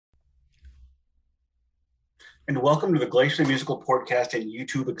And welcome to the Glacially Musical Podcast and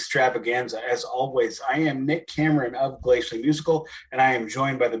YouTube Extravaganza. As always, I am Nick Cameron of Glacially Musical, and I am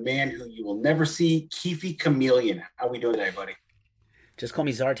joined by the man who you will never see, Keefy Chameleon. How are we doing today, buddy? Just call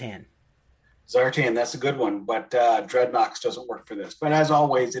me Zartan. Zartan, that's a good one, but Dreadnoks doesn't work for this. But as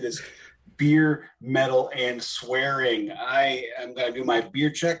always, it is beer, metal, and swearing. I am going to do my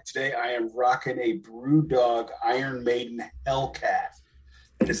beer check. Today I am rocking a Brewdog Iron Maiden Hellcat.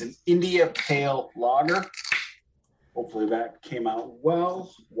 It is an India Pale Lager. Hopefully that came out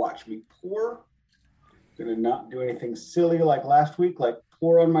well. Watch me pour. Gonna not do anything silly like last week, like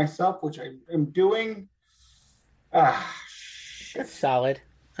pour on myself, which I am doing. That's Shit. solid.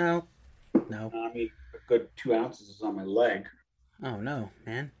 Oh, no. I mean, a good 2 ounces is on my leg. Oh, no,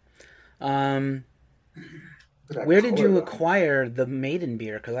 man. Um, Look at that where did color, you though. acquire the Maiden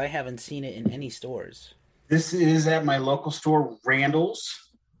beer? Because I haven't seen it in any stores. This is at my local store, Randall's,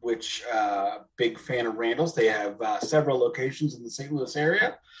 which big fan of Randall's. They have several locations in the St. Louis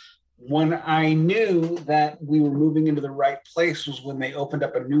area. When I knew that we were moving into the right place was when they opened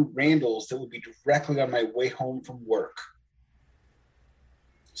up a new Randall's that would be directly on my way home from work.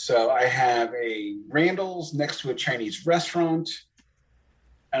 So I have a Randall's next to a Chinese restaurant,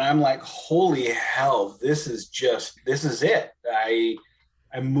 and I'm like, holy hell, this is it.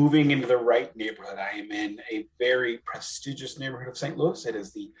 I'm moving into the right neighborhood. I am in a very prestigious neighborhood of St. Louis. It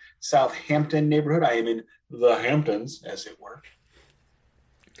is the Southampton neighborhood. I am in the Hamptons, as it were.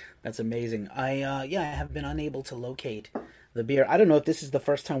 That's amazing. I have been unable to locate the beer. I don't know if this is the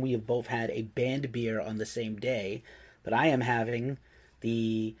first time we have both had a banned beer on the same day, but I am having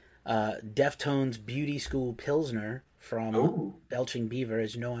the Deftones Beauty School Pilsner from Oh, Belching Beaver.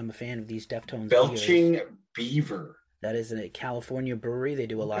 As you know, I'm a fan of these Deftones beers. Belching Beaver. That is a California brewery. They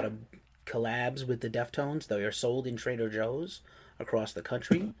do a lot Okay. of collabs with the Deftones. They are sold in Trader Joe's across the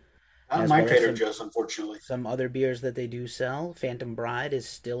country, Not as my well as Trader some Joe's, unfortunately. other beers that they do sell. Phantom Bride is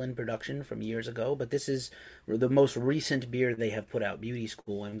still in production from years ago, but this is the most recent beer they have put out, Beauty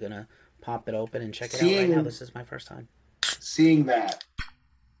School. I'm gonna pop it open and check it out right now. Seeing This is my first time. seeing that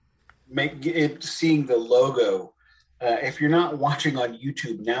seeing the logo. If you're not watching on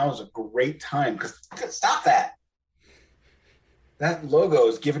YouTube, now is a great time because stop that. That logo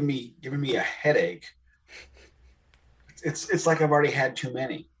is giving me a headache. It's like I've already had too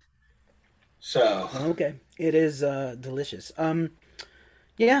many. So Okay, it is delicious.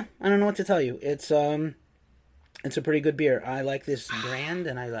 Yeah, I don't know what to tell you. It's a pretty good beer. I like this brand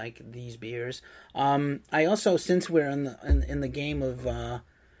and I like these beers. I also, since we're in the game of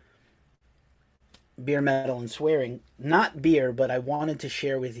beer, metal, and swearing, not beer, but I wanted to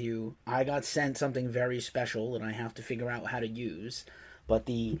share with you. I got sent something very special that I have to figure out how to use. But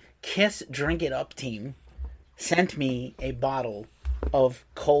the Kiss Drink It Up team sent me a bottle of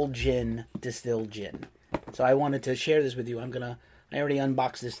cold gin, distilled gin. So I wanted to share this with you. I already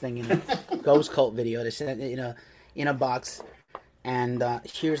unboxed this thing in a Ghost Cult video to send it in a box. And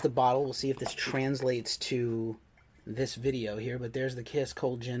here's the bottle. We'll see if this translates to this video here. But there's the Kiss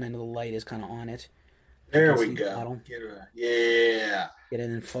cold gin. I know the light is kind of on it. If you there can we see the go. bottle, Yeah. get it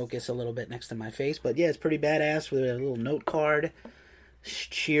in focus a little bit next to my face. But yeah, it's pretty badass with a little note card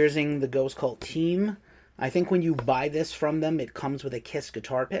cheersing the Ghost Cult team. I think when you buy this from them, it comes with a Kiss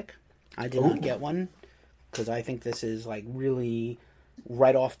guitar pick. I did not Oh, get one because I think this is like really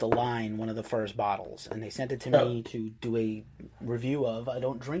right off the line, one of the first bottles. And they sent it to so, me to do a review of. I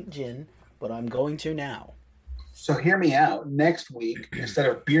don't drink gin, but I'm going to now. so hear me out. Next week, instead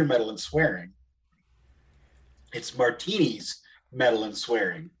of beer, metal, and swearing, it's martinis, metal, and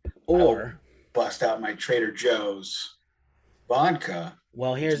swearing. I will Or, bust out my Trader Joe's vodka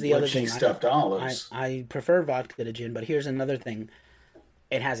well, and here's some the other blitzing thing. stuffed I, olives. I prefer vodka to gin, but here's another thing.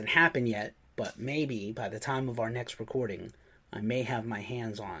 It hasn't happened yet, but maybe by the time of our next recording, I may have my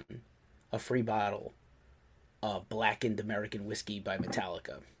hands on a free bottle of blackened American whiskey by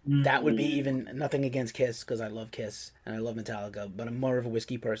Metallica. That would be Mm, even nothing against Kiss because I love Kiss and I love Metallica, but I'm more of a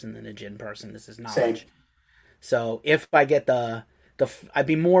whiskey person than a gin person. This is same. knowledge. So if I get I'd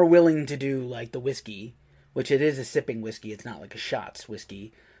be more willing to do like the whiskey, which it is a sipping whiskey. It's not like a shots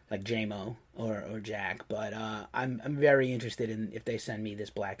whiskey like JMO or Jack. But I'm very interested in if they send me this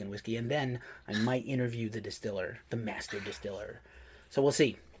blackened whiskey, and then I might interview the distiller, the master distiller. So we'll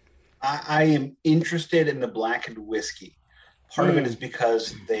see. I am interested in the blackened whiskey. Part of it is Mm.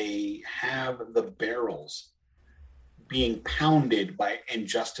 because they have the barrels being pounded by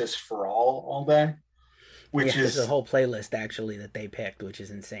Injustice for All day, Yeah, which there's a is whole playlist actually that they picked, which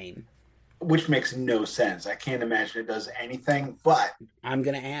is insane. which makes no sense. I can't imagine it does anything, but I'm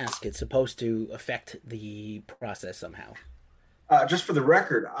gonna ask. It's supposed to affect the process somehow. Just for the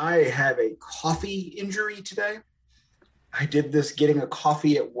record, I have a coffee injury today. I did this getting a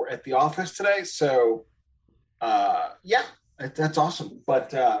coffee at the office today. So, yeah, that's awesome.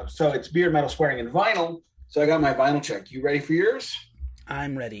 But so it's beer, metal, swearing, and vinyl. So I got my vinyl check. You ready for yours?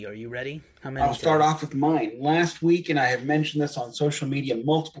 I'm ready. Are you ready? How I'll many start today? off with mine. Last week, and I have mentioned this on social media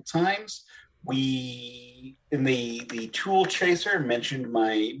multiple times, we, in the Tool Chaser, mentioned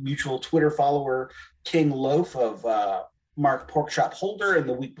my mutual Twitter follower, King Loaf of Mark Porkchop Holder. And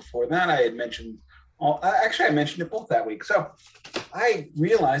the week before that, I had mentioned, actually, I mentioned it both that week. So I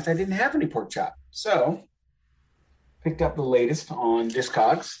realized I didn't have any pork chop. So picked up the latest on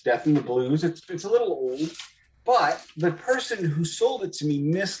Discogs, Death in the Blues. It's a little old, but the person who sold it to me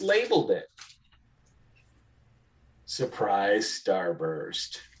mislabeled it. Surprise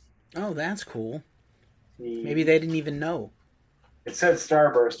Starburst. Oh, that's cool. Maybe It they didn't even know. said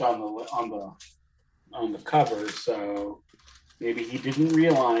Starburst on the cover, so maybe he didn't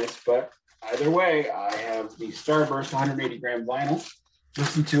realize. But either way, I have the Starburst 180 gram vinyl.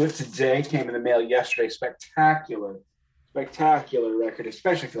 Listened to it today. Came in the mail yesterday. Spectacular, spectacular record,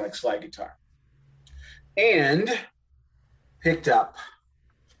 especially if you like slide guitar. And picked up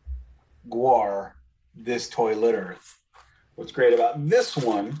Guar, This Toilet Earth. What's great about this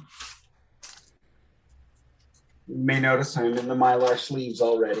one, you may notice I'm in the Mylar sleeves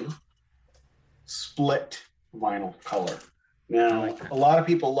already. Split vinyl color. I Now, like that. a lot of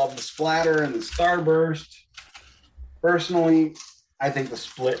people love the splatter and the starburst. Personally, I think the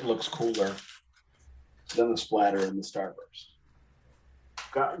split looks cooler than the splatter and the starburst.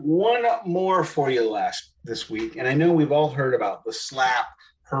 Got one more for you this week, and I know we've all heard about the slap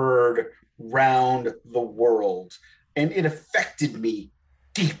heard round the world, and it affected me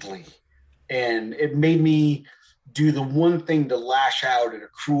deeply, and it made me do the one thing to lash out at a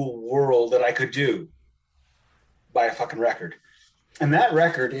cruel world that I could do: buy a fucking record. And that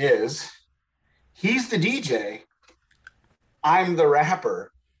record is He's the DJ, I'm the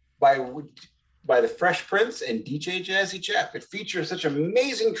Rapper by the Fresh Prince and DJ Jazzy Jeff. It features such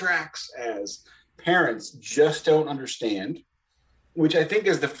amazing tracks as Parents Just Don't Understand, which I think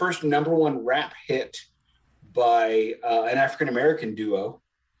is the first number one rap hit by an African American duo.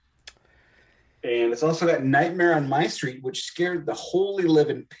 And it's also got Nightmare on My Street, which scared the holy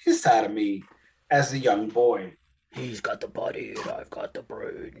living piss out of me as a young boy. He's got the body, and I've got the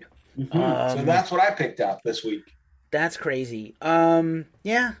brain. So that's what I picked up this week. That's crazy.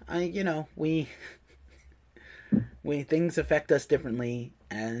 Yeah, we things affect us differently,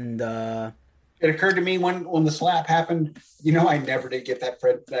 and It occurred to me when the slap happened, I never did get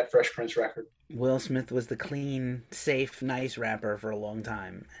that Fresh Prince record. Will Smith was the clean, safe, nice rapper for a long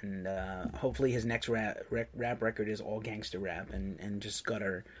time, and hopefully his next rap record is all gangster rap and just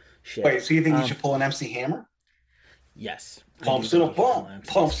gutter shit. Wait, so you think he should pull an MC Hammer? Yes. Pumps in a pump.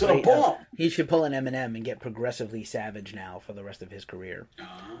 Pumps in a pump. He should pull an Eminem and get progressively savage now for the rest of his career.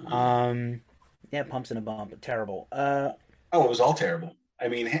 Yeah, pumps in a bump. Terrible. Oh, it was all terrible. I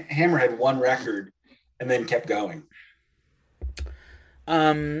mean, Hammer had one record and then kept going.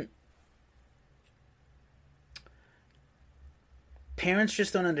 Parents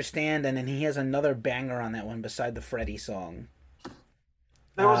Just Don't Understand, and then he has another banger on that one beside the Freddie song.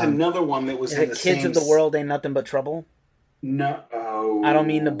 There was another one that was in the Kids of the World Ain't Nothing But Trouble? No. Oh. I don't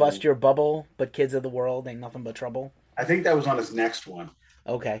mean to bust your bubble, but Kids of the World Ain't Nothing But Trouble. I think that was on his next one.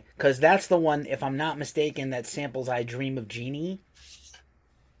 Okay, because that's the one, if I'm not mistaken, that samples I Dream of Jeannie,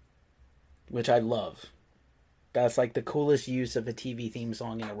 which I love. That's like the coolest use of a TV theme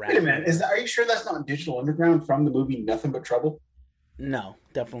song in a rap. Wait a minute. Are you sure that's not Digital Underground from the movie Nothing But Trouble? No,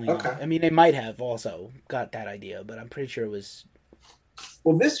 definitely Okay. not. I mean, they might have also got that idea, but I'm pretty sure it was...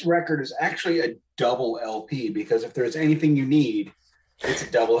 Well, this record is actually a double LP, because if there's anything you need, it's a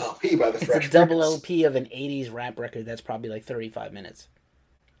double LP by the Fresh Prince. It's a double LP of an 80s rap record that's probably like 35 minutes.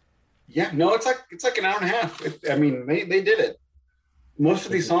 Yeah, no, it's like an hour and a half. They did it. Most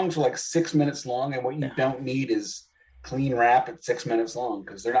of these songs are like 6 minutes long, and what you don't need is clean rap at 6 minutes long,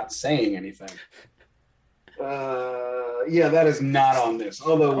 because they're not saying anything. Yeah, that is not on this.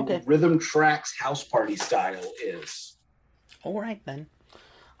 Although Rhythm Tracks House Party Style is. All right, then.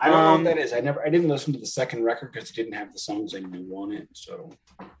 I don't know what that is. I didn't listen to the second record because it didn't have the songs I knew on it. So.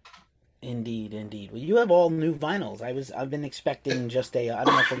 Indeed. Well, you have all new vinyls. I've been expecting just a. I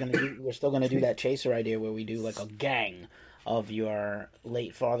don't know if we're still gonna do that chaser idea where we do like a gang of your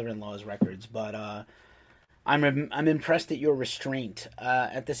late father-in-law's records, but I'm impressed at your restraint.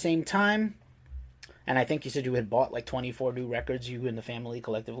 At the same time, and I think you said you had bought like 24 new records, you and the family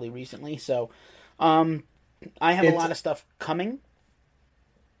collectively recently. So, I have a lot of stuff coming.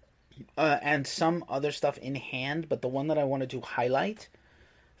 and some other stuff in hand, but the one that I wanted to highlight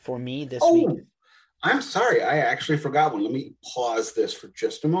for me this week. Oh, I'm sorry. I actually forgot one. Let me pause this for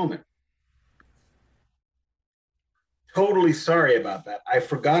just a moment. Totally sorry about that. I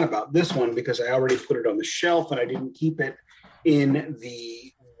forgot about this one because I already put it on the shelf and I didn't keep it in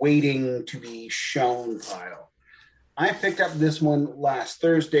the waiting to be shown pile. I picked up this one last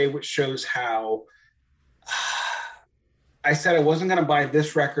Thursday, which shows how I said I wasn't going to buy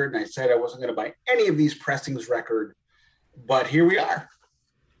this record, and I said I wasn't going to buy any of these pressings record, but here we are.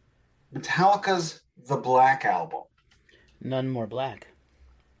 Metallica's The Black Album. None more black.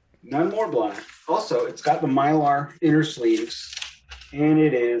 None more black. Also, it's got the Mylar inner sleeves, and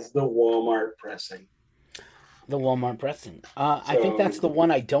it is the Walmart pressing. The Walmart pressing. I think that's the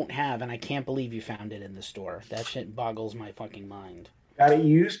one I don't have, and I can't believe you found it in the store. That shit boggles my fucking mind. Got it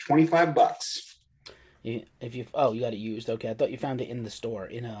used, $25. You got it used. Okay, I thought you found it in the store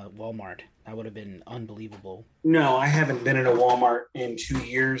in a Walmart. That would have been unbelievable. No, I haven't been in a Walmart in 2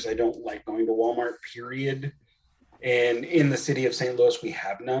 years. I don't like going to Walmart, period. And in the city of St. Louis, we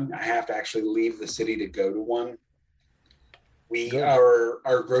have none. I have to actually leave the city to go to one.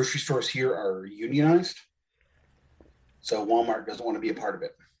 Our grocery stores here are unionized, so Walmart doesn't want to be a part of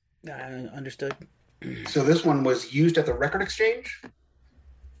it. Understood. So this one was used at the record exchange.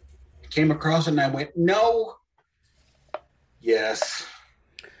 Came across it and I went, no. Yes.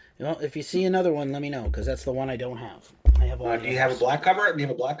 Well, if you see another one, let me know, because that's the one I don't have. I have all. Do you have a black cover? Do you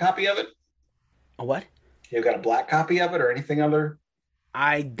have a black copy of it? A what? You got a black copy of it or anything other?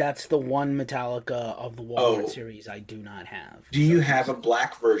 That's the one Metallica of the Walmart series I do not have. Do you have a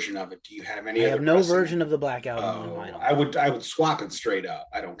black version of it? Do you have any? I have no version of the Black Album on vinyl. I would swap it straight up.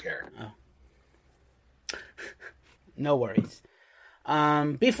 I don't care. Oh. No worries.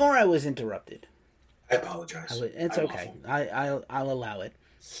 Before I was interrupted. I apologize. It's okay. I'll allow it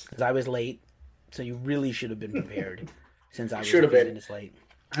because I was late, so you really should have been prepared. Since I was a few minutes late.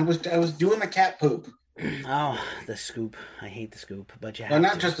 I was doing the cat poop. Oh, the scoop! I hate the scoop, but you have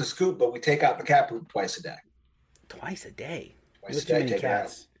not just the scoop, but we take out the cat poop twice a day. Twice a day. Twice a day. Take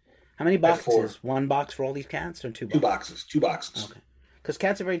cats. How many boxes? One box for all these cats, or two boxes? Two boxes. Okay. Because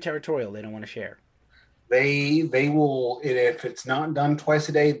cats are very territorial. They don't want to share. They will, if it's not done twice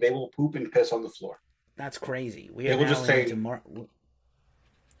a day, they will poop and piss on the floor. That's crazy. They will just say,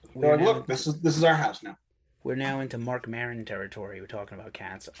 look, this is our house now. We're now into Mark Maron territory. We're talking about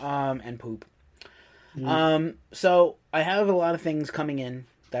cats and poop. So I have a lot of things coming in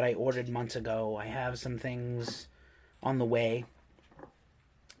that I ordered months ago. I have some things on the way.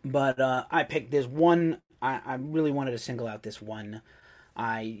 But I picked this one. I really wanted to single out this one.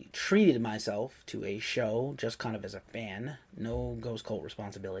 I treated myself to a show just kind of as a fan. No Ghost Cult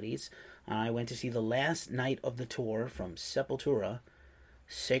responsibilities. I went to see the last night of the tour from Sepultura,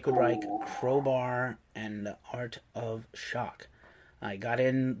 Sacred Reich, Crowbar, and Art of Shock. I got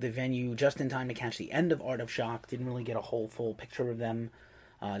in the venue just in time to catch the end of Art of Shock. Didn't really get a whole full picture of them.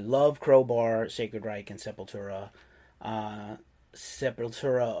 Love Crowbar, Sacred Reich, and Sepultura.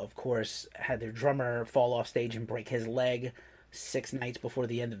 Sepultura, of course, had their drummer fall off stage and break his leg 6 nights before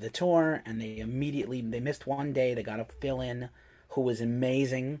the end of the tour, and they missed one day. They got a fill-in who was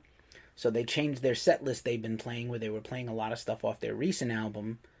amazing. So they changed their set list they've been playing, where they were playing a lot of stuff off their recent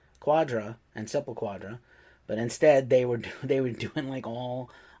album, Quadra and Sepulquadra, but instead they were doing like a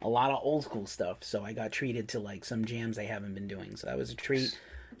lot of old school stuff. So I got treated to like some jams they haven't been doing. So that was a treat.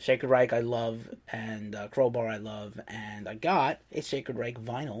 Sacred Reich I love, and Crowbar I love, and I got a Sacred Reich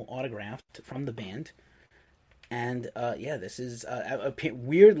vinyl autographed from the band. And this is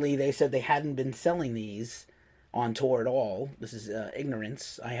weirdly they said they hadn't been selling these on tour at all. This is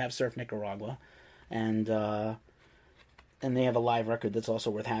ignorance. I have Surf Nicaragua, and they have a live record that's also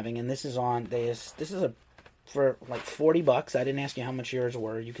worth having. And this is for like $40. I didn't ask you how much yours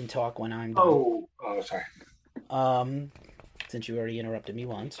were. You can talk when I'm done. Oh, sorry. Since you already interrupted me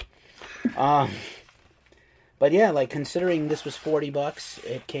once. But yeah, like considering this was $40,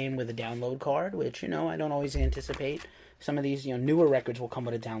 it came with a download card, which I don't always anticipate. Some of these newer records will come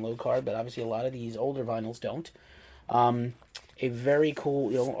with a download card, but obviously a lot of these older vinyls don't. A very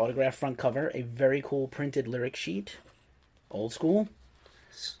cool autograph front cover, a very cool printed lyric sheet, old school.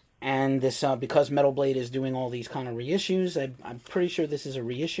 And this because Metal Blade is doing all these kind of reissues, I'm pretty sure this is a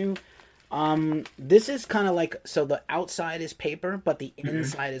reissue. This is kind of like, so the outside is paper, but the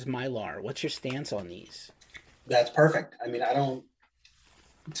inside is Mylar. What's your stance on these? That's perfect. I mean,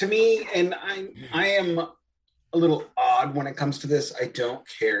 to me, and I am a little odd when it comes to this. I don't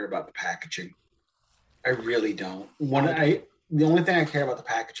care about the packaging. I really don't. The only thing I care about the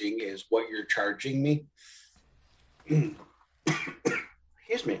packaging is what you're charging me. I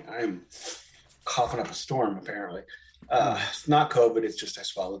Excuse me, I'm coughing up a storm, apparently. Hmm. It's not COVID, it's just I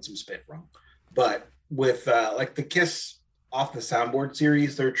swallowed some spit wrong. But with like the Kiss off the soundboard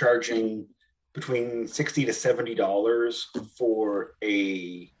series, they're charging between $60 to $70 for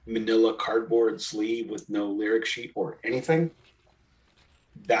a manila cardboard sleeve with no lyric sheet or anything.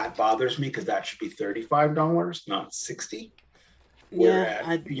 That bothers me because that should be $35, not 60. Yeah, Whereas,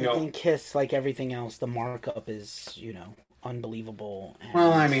 I think Kiss, like everything else, the markup is, unbelievable.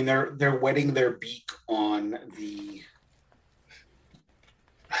 well, I And mean, they're wetting their beak on the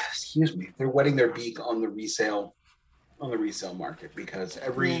excuse me, they're wetting their beak on the resale market because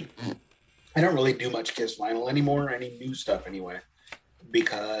yeah, I don't really do much Kiss vinyl anymore, any new stuff anyway,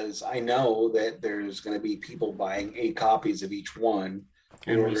 because I know that there's going to be people buying 8 copies of each one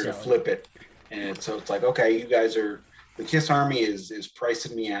in and order to resell it. flip it, and so it's like, okay, you guys are the Kiss Army is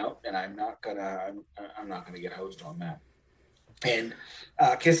pricing me out, and I'm not gonna get hosed on that. And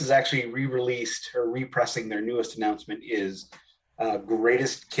Kiss has actually re-released or repressing their newest announcement is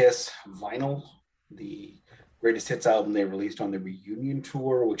Greatest Kiss vinyl, the greatest hits album they released on the reunion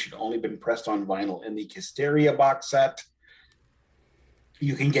tour, which had only been pressed on vinyl in the Kisteria box set.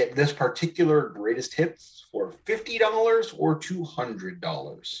 You can get this particular greatest hits for $50 or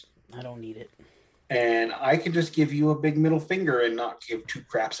 $200. I don't need it. And I can just give you a big middle finger and not give two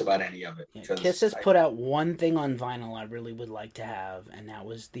craps about any of it Yeah, Kiss because has put out one thing on vinyl I really would like to have, and that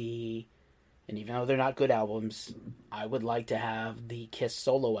was and even though they're not good albums, I would like to have the Kiss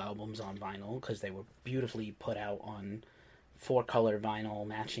solo albums on vinyl because they were beautifully put out on four-color vinyl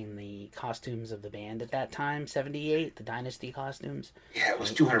matching the costumes of the band at that time, 78, the Dynasty costumes. yeah, it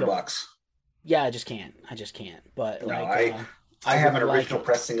was I 200 don't. bucks. Yeah, I just can't. I just can't. But No, like, I I have would an like original it.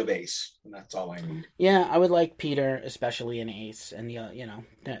 pressing of Ace, and that's all I need. Yeah, I would like Peter, especially an Ace, and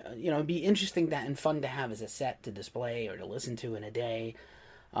it'd be interesting that and fun to have as a set to display or to listen to in a day.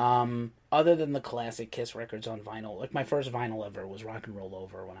 Other than the classic Kiss records on vinyl, like my first vinyl ever was Rock and Roll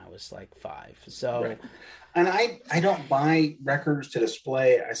Over when I was like 5. So, Right. And I don't buy records to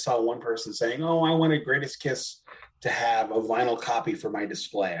display. I saw one person saying, "Oh, I want a Greatest Kiss to have a vinyl copy for my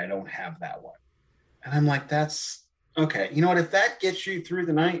display. I don't have that one." And I'm like, "That's okay. You know what? If that gets you through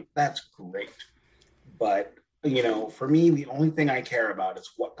the night, that's great." But for me, the only thing I care about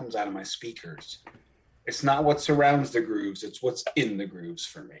is what comes out of my speakers. It's not what surrounds the grooves; it's what's in the grooves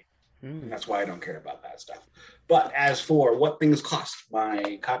for me. And hmm. that's why I don't care about that stuff. But as for what things cost,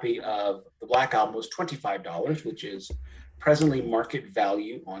 my copy of the Black Album was $25, which is presently market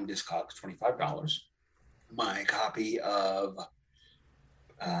value on Discogs, $25. My copy of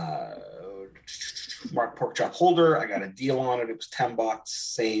uh, Mark Porkchop Holder, I got a deal on it. It was $10.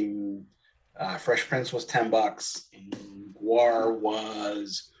 Same Fresh Prince was $10, and Guar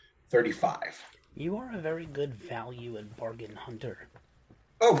was 35. You are a very good value and bargain hunter.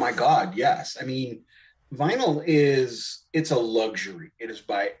 Oh my God, yes. I mean, vinyl it's a luxury. It is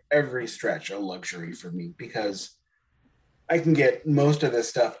by every stretch a luxury for me because I can get most of this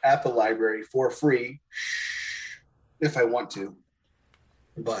stuff at the library for free if I want to.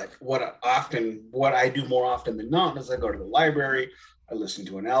 But what I do more often than not is I go to the library, I listen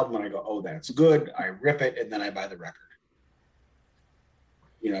to an album and I go, "Oh, that's good." I rip it and then I buy the record.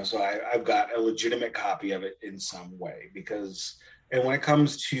 So I've got a legitimate copy of it in some way because and when it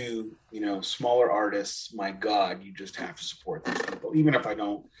comes to smaller artists, my God, you just have to support these people even if I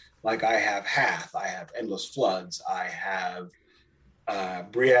don't. Like I have Hath, I have Endless Floods, I have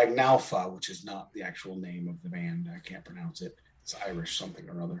Briag Nalfa, which is not the actual name of the band, I can't pronounce it, it's Irish something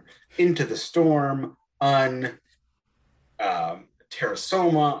or other, Into the Storm,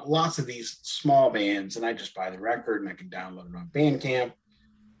 Terrasoma, lots of these small bands, and I just buy the record and I can download it on Bandcamp.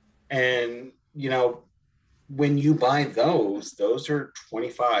 And when you buy those are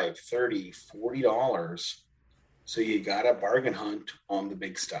 25, 30, $40. So you got to bargain hunt on the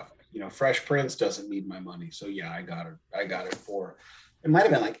big stuff. Fresh Prince doesn't need my money. So yeah, I got it for it might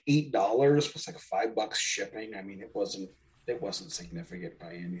have been like $8 plus like $5 shipping. I mean, it wasn't significant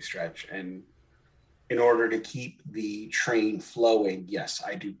by any stretch. And in order to keep the train flowing, yes,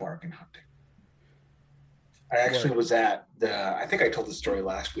 I do bargain hunting. I actually Word. was I think I told the story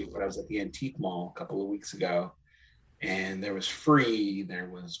last week, but I was at the Antique Mall a couple of weeks ago, and there was Free, there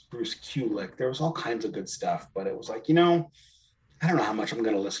was Bruce Kulick, there was all kinds of good stuff, but it was like, I don't know how much I'm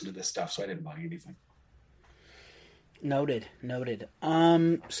going to listen to this stuff, so I didn't buy anything. Noted, noted.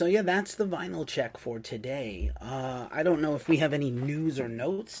 So yeah, that's the vinyl check for today. I don't know if we have any news or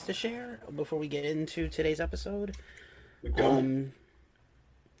notes to share before we get into today's episode. We don't. Um,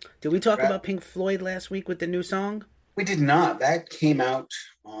 did we talk about Pink Floyd last week with the new song? We did not. That came out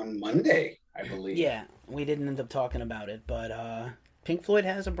on Monday, I believe. Yeah, we didn't end up talking about it, but Pink Floyd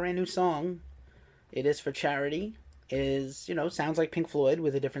has a brand new song. It is for charity. It is, sounds like Pink Floyd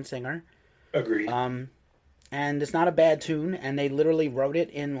with a different singer. Agreed. And it's not a bad tune, and they literally wrote it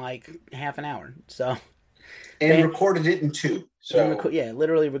in like half an hour. So And recorded it in two. So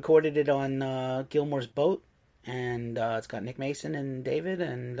literally recorded it on Gilmore's boat, and it's got Nick Mason and David,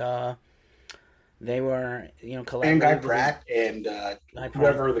 and they were, collaborating. And Guy Pratt and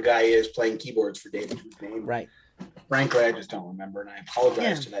whoever the guy is playing keyboards for David, whose name, right? Frankly, I just don't remember, and I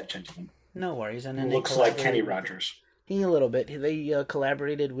apologize to that gentleman. No worries. And then looks like Kenny Rogers. He a little bit. They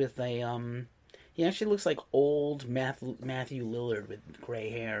collaborated with a. He actually looks like old Matthew Lillard with gray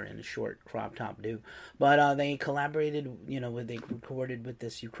hair and a short crop top do. But they collaborated, they recorded with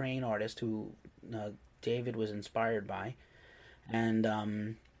this Ukraine artist who David was inspired by. And,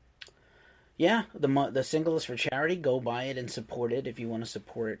 the single is for charity. Go buy it and support it if you want to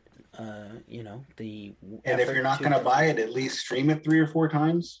support, the... And if you're not going to buy it, at least stream it 3 or 4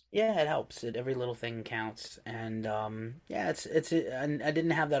 times. Yeah, it helps. Every little thing counts. And, and I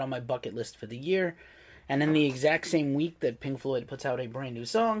didn't have that on my bucket list for the year. And in the exact same week that Pink Floyd puts out a brand new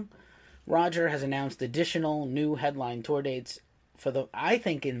song, Roger has announced additional new headline tour dates for I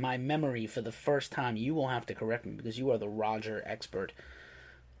think in my memory, for the first time. You will have to correct me because you are the Roger expert.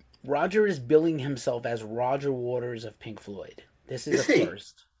 Roger is billing himself as Roger Waters of Pink Floyd. This is a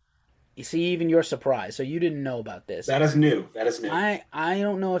first. You see, even you're surprised. So you didn't know about this. That is new. I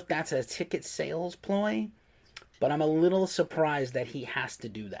don't know if that's a ticket sales ploy, but I'm a little surprised that he has to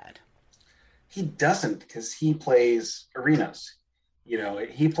do that. He doesn't, because he plays arenas.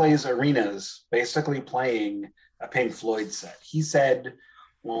 He plays arenas basically playing a Pink Floyd set. He said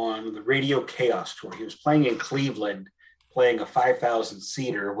on the Radio Chaos tour, he was playing in Cleveland, playing a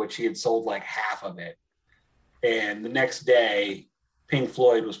 5,000-seater, which he had sold like half of it. And the next day, Pink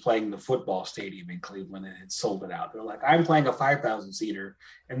Floyd was playing the football stadium in Cleveland and had sold it out. They're like, I'm playing a 5,000-seater,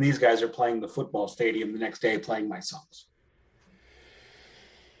 and these guys are playing the football stadium the next day playing my songs.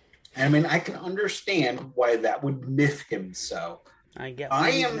 I mean, I can understand why that would miff him so. I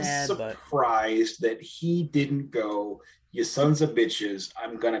am surprised that he didn't go, you sons of bitches,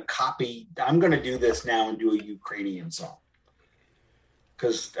 I'm going to do this now and do a Ukrainian song.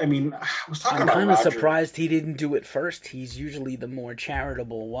 Because, I mean, I was talking about Roger. I'm kind of surprised he didn't do it first. He's usually the more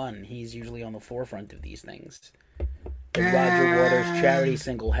charitable one. He's usually on the forefront of these things. The Roger Waters charity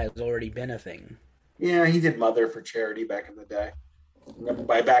single has already been a thing. Yeah, he did Mother for charity back in the day.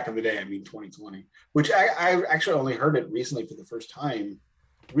 By back in the day, I mean 2020. Which I actually only heard it recently for the first time.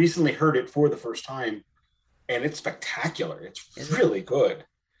 And it's spectacular. It's really good.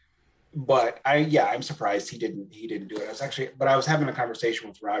 But I'm surprised he didn't do it. I was having a conversation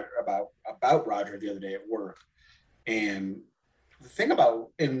with Roger about Roger the other day at work. And the thing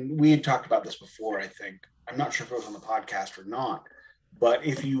and we had talked about this before, I think. I'm not sure if it was on the podcast or not. But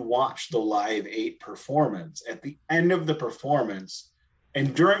if you watch the Live 8 performance, at the end of the performance,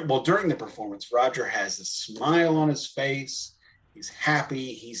 and during the performance, Roger has a smile on his face. He's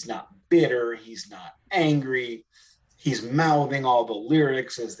happy. He's not bitter. He's not angry. He's mouthing all the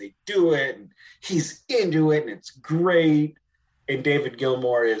lyrics as they do it, and he's into it, and it's great. And David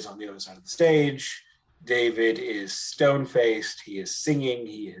Gilmour is on the other side of the stage. David is stone-faced. He is singing.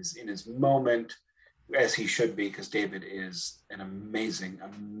 He is in his moment, as he should be, because David is an amazing,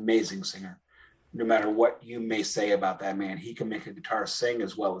 amazing singer. No matter what you may say about that man, he can make a guitar sing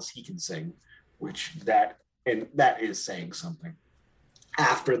as well as he can sing, that is saying something.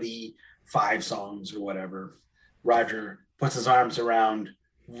 After the 5 songs or whatever, Roger puts his arms around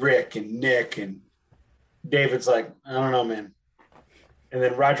Rick and Nick, and David's like, I don't know, man. And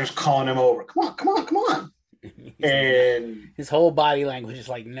then Roger's calling him over. Come on. And his whole body language is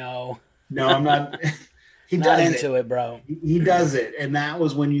like, no, I'm not. He not does into it, bro. He does it. And that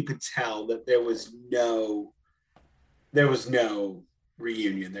was when you could tell that there was no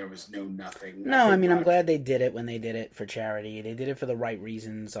reunion. There was nothing. No, I mean, I'm glad they did it when they did it for charity. They did it for the right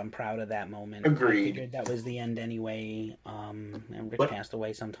reasons. I'm proud of that moment. Agreed. I figured that was the end anyway. And Rick passed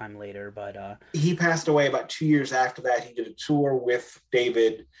away sometime later, but he passed away about 2 years after that. He did a tour with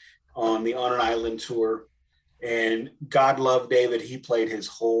David on the On an Island tour, and God love David. He played his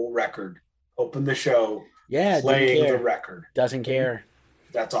whole record, opened the show, playing the record. Doesn't care.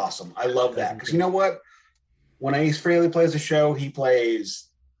 That's awesome. I love that, because you know what? When Ace Frehley plays a show, he plays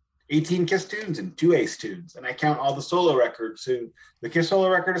 18 Kiss tunes and 2 Ace tunes. And I count all the solo records. So the Kiss solo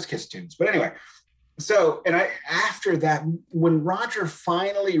record is Kiss tunes. But anyway, after that, when Roger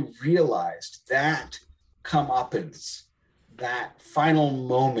finally realized that comeuppance, that final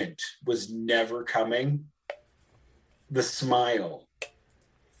moment was never coming, the smile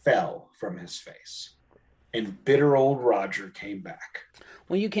fell from his face. and bitter old Roger came back.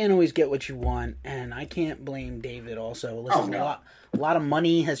 Well, you can't always get what you want, and I can't blame David. Also, Oh listen, no. a lot of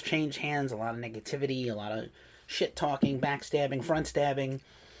money has changed hands, a lot of negativity, a lot of shit talking, backstabbing, front stabbing,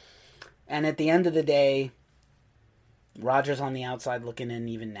 and at the end of the day, Roger's on the outside looking in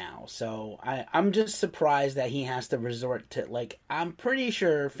even now. So I'm just surprised that he has to resort to, like, I'm pretty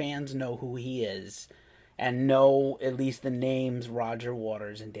sure fans know who he is and know at least the names Roger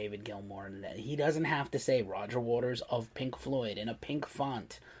Waters and David Gilmour. And that he doesn't have to say Roger Waters of Pink Floyd in a pink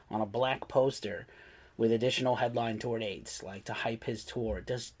font on a black poster with additional headline tour dates, like, to hype his tour. It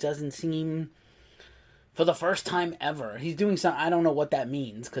just doesn't seem, for the first time ever. He's doing something, I don't know what that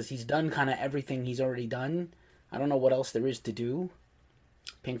means, because he's done kind of everything he's already done. I don't know what else there is to do.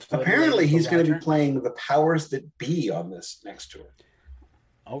 Pink Floyd. Apparently, he's going to be playing the powers that be on this next tour.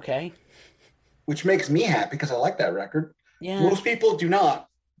 Okay. Which makes me happy because I like that record. Yeah. Most people do not.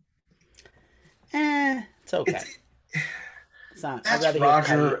 It's okay. It's not.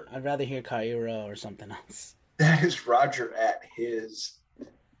 I'd rather hear Cairo or something else. That is Roger at his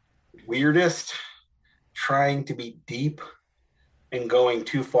weirdest, trying to be deep and going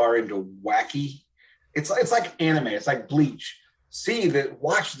too far into wacky. It's like anime. It's like Bleach.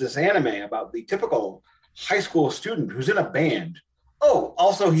 Watch this anime about the typical high school student who's in a band. Oh,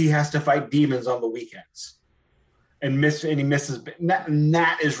 also he has to fight demons on the weekends, and he misses. And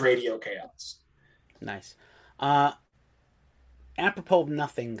that is radio chaos. Nice. Apropos of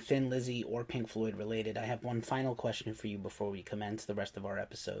nothing, Thin Lizzy or Pink Floyd related, I have one final question for you before we commence the rest of our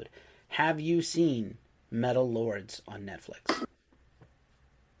episode. Have you seen Metal Lords on Netflix?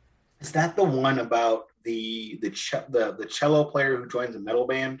 Is that the one about the cello player who joins a metal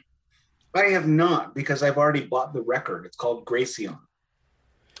band? I have not, because I've already bought the record. It's called Gracion.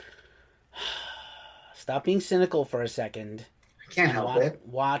 Stop being cynical for a second. I can't help it.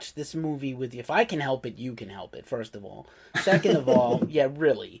 Watch this movie with you. If I can help it, you can help it, first of all. Second of all, yeah,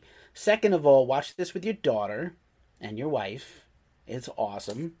 really. Second of all, watch this with your daughter and your wife. It's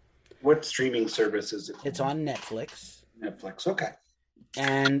awesome. What streaming service is it? It's on Netflix. Netflix, okay.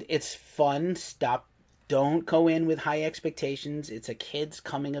 And it's fun. Don't go in with high expectations. It's a kid's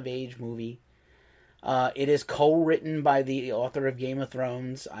coming of age movie. It is co-written by the author of Game of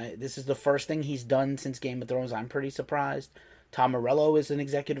Thrones. This is the first thing he's done since Game of Thrones. I'm pretty surprised. Tom Morello is an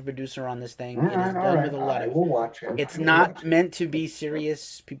executive producer on this thing. It is done with a lot of. I will watch it. It's not meant to be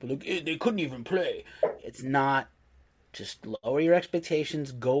serious. People look, they couldn't even play. It's not. Just lower your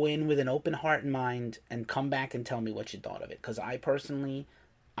expectations, go in with an open heart and mind, and come back and tell me what you thought of it. Because I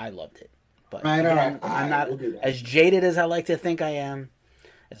loved it. But again, I'm not as jaded as I like to think I am,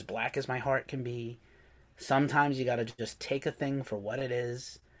 as black as my heart can be. Sometimes you gotta just take a thing for what it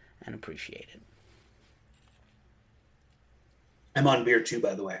is and appreciate it. I'm on beer too,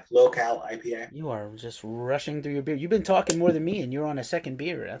 by the way. Low-cal IPA. You are just rushing through your beer. You've been talking more than me, and you're on a second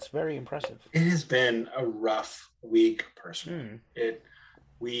beer. That's very impressive. It has been a rough week, personally.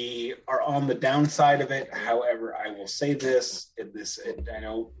 We are on the downside of it. However, I will say this. I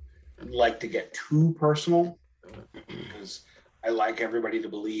don't like to get too personal because I like everybody to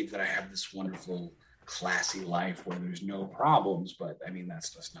believe that I have this wonderful, classy life where there's no problems. But, I mean,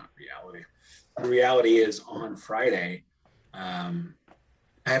 that's just not reality. The reality is on Friday, I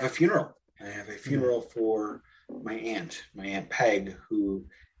have a funeral. I have a funeral for my Aunt Peg, who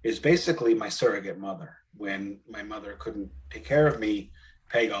is basically my surrogate mother. When my mother couldn't take care of me,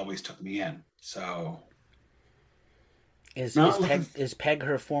 Peg always took me in. So is Peg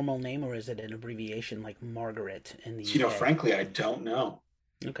her formal name, or is it an abbreviation like Margaret in the UK? Frankly, I don't know.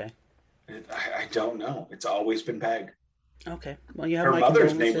 Okay. I don't know. It's always been Peg. Okay. Well, you have her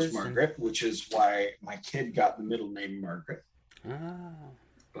mother's name was Margaret, which is why my kid got the middle name Margaret.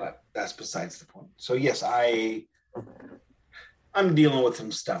 But that's besides the point. So yes, I'm dealing with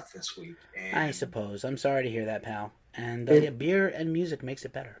some stuff this week. And I suppose. I'm sorry to hear that, pal. And beer and music makes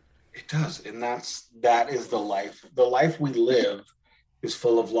it better. It does, and that is the life. The life we live is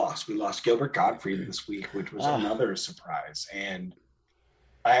full of loss. We lost Gilbert Gottfried this week, which was another surprise. And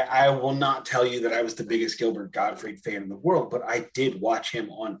I will not tell you that I was the biggest Gilbert Gottfried fan in the world, but I did watch him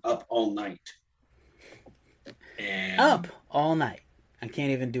on Up All Night. And Up All Night. I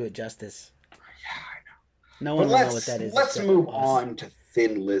can't even do it justice. Yeah, I know. No one will know what that is. Let's move on to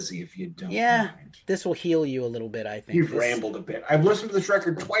Thin Lizzy, if you don't mind. This will heal you a little bit, I think. You've rambled a bit. I've listened to this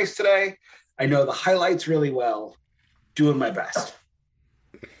record twice today. I know the highlights really well. Doing my best.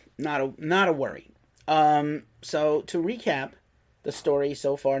 Not a worry. So to recap the story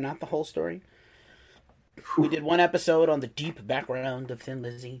so far, not the whole story. We did one episode on the deep background of Thin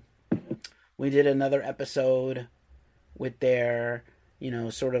Lizzy. We did another episode with their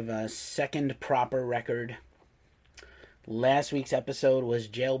sort of a second proper record. Last week's episode was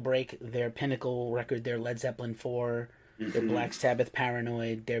Jailbreak, their pinnacle record, their Led Zeppelin 4, their Mm-hmm. Black Sabbath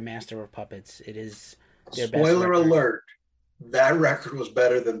Paranoid, their Master of Puppets. It is their best Spoiler record. alert: that record was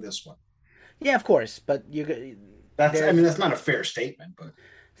better than this one. Yeah, of course, but That's not a fair statement, but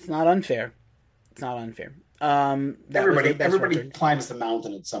it's not unfair. It's not unfair. That was their best everybody record. climbs the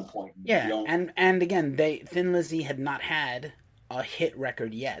mountain at some point. You Yeah, don't. and again, Thin Lizzy had not had a hit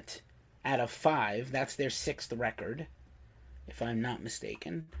record yet. Out of 5, that's their 6th record, if I'm not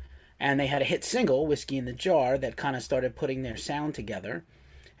mistaken. And they had a hit single, Whiskey in the Jar, that kind of started putting their sound together.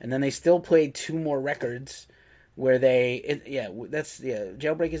 And then they still played 2 more records where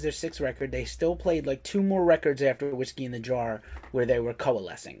Jailbreak is their 6th record. They still played like 2 more records after Whiskey in the Jar where they were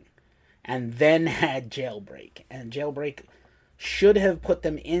coalescing. And then had Jailbreak. And Jailbreak should have put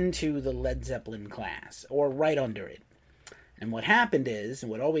them into the Led Zeppelin class, or right under it. And what happened is,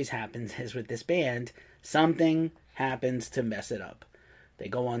 and what always happens is with this band, something happens to mess it up. They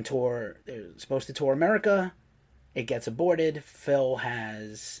go on tour, they're supposed to tour America, it gets aborted, Phil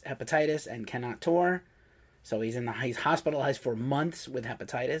has hepatitis and cannot tour, so he's hospitalized for months with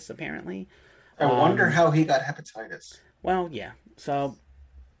hepatitis, apparently. I wonder how he got hepatitis. Well, yeah, so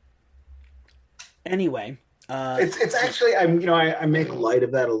anyway... it's actually I make light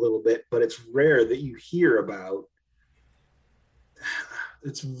of that a little bit, but it's rare that you hear about.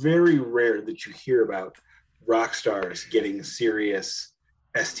 It's very rare that you hear about rock stars getting serious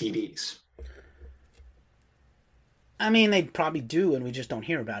STDs. I mean, they probably do, and we just don't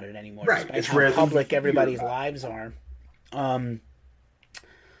hear about it anymore. Right, Despite it's how rare public everybody's lives are. I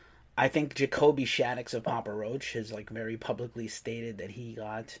think Jacoby Shaddix of Papa Roach has very publicly stated that he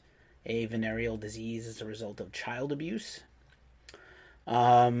got a venereal disease as a result of child abuse.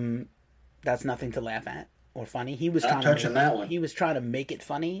 That's nothing to laugh at or funny. He was He was trying to make it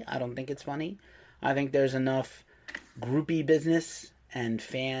funny. I don't think it's funny. I think there's enough groupie business and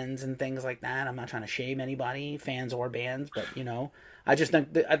fans and things like that. I'm not trying to shame anybody, fans or bands, but I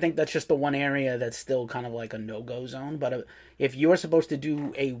think that's just the one area that's still kind of like a no-go zone. But if you're supposed to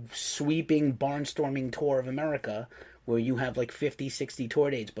do a sweeping barnstorming tour of America where you have 50, 60 tour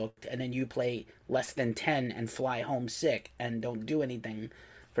dates booked, and then you play less than 10 and fly home sick and don't do anything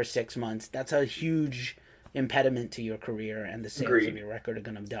for 6 months, that's a huge impediment to your career, and the sales of your record are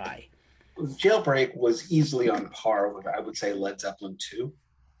going to die. Jailbreak was easily on par with, I would say, Led Zeppelin 2.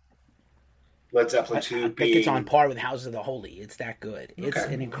 Led Zeppelin 2 I think it's on par with House of the Holy. It's that good. Okay. It's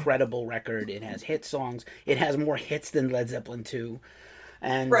an incredible record. It has hit songs. It has more hits than Led Zeppelin 2.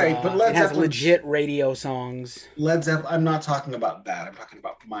 And right, but Led it has legit radio songs. Led Zeppelin, I'm not talking about that. I'm talking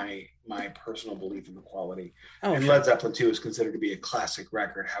about my personal belief in the quality. Sure. Led Zeppelin 2 is considered to be a classic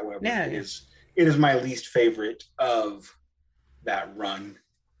record. However, it is my least favorite of that run.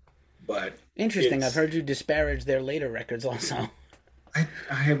 But interesting. I've heard you disparage their later records also. I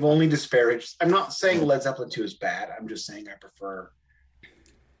have only disparaged. I'm not saying Led Zeppelin 2 is bad. I'm just saying I prefer.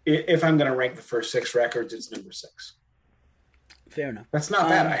 If I'm going to rank the first 6 records, it's number 6. Fair enough. That's not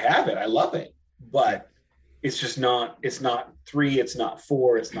bad. I have it. I love it. But it's just not. It's not 3. It's not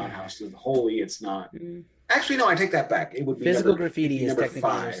 4. It's not House of the Holy. It's not. Actually, no. I take that back. It would be Physical Graffiti is technically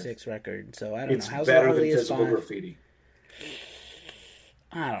 5. their 6th record. So I don't know. House better of the Holy than Physical Graffiti.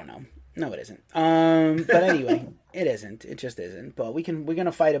 I don't know. No, it isn't. But anyway, it isn't. It just isn't. But we're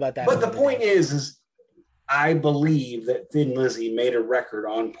gonna fight about that. But the point is I believe that Thin Lizzy made a record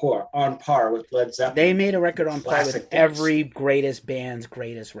on par with Led Zeppelin. They made a record on par with every greatest band's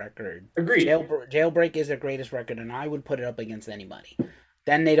greatest record. Agreed. Jailbreak is their greatest record, and I would put it up against anybody.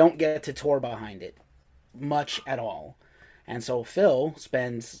 Then they don't get to tour behind it much at all. And so Phil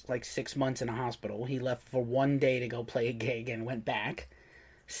spends 6 months in a hospital. He left for 1 day to go play a gig and went back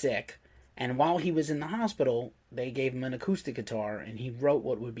sick. And while he was in the hospital, they gave him an acoustic guitar, and he wrote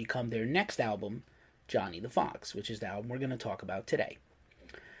what would become their next album, Johnny the Fox, which is the album we're going to talk about today.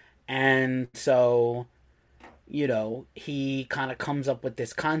 And so, he kind of comes up with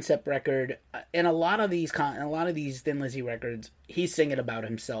this concept record. In a lot of these Thin Lizzy records, he's singing about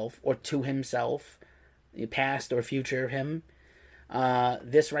himself or to himself, past or future him.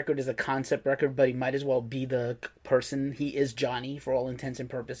 This record is a concept record, but he might as well be the person. He is Johnny for all intents and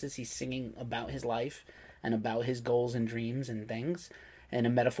purposes. He's singing about his life and about his goals and dreams and things in a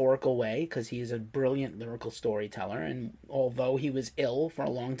metaphorical way, because he is a brilliant lyrical storyteller. And although he was ill for a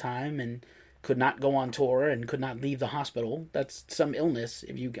long time and could not go on tour and could not leave the hospital, that's some illness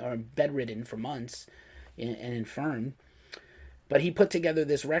if you are bedridden for months and infirm. But he put together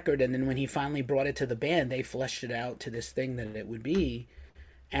this record, and then when he finally brought it to the band, they fleshed it out to this thing that it would be.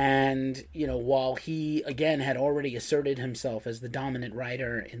 And, while he, again, had already asserted himself as the dominant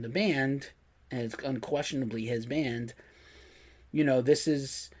writer in the band, and it's unquestionably his band, this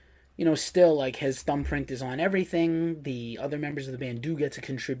is, still like his thumbprint is on everything. The other members of the band do get to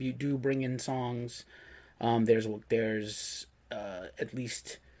contribute, do bring in songs. There's at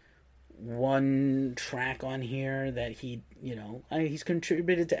least one track on here that he's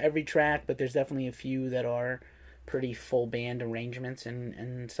contributed to every track, but there's definitely a few that are pretty full band arrangements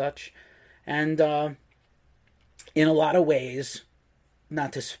and such. And in a lot of ways,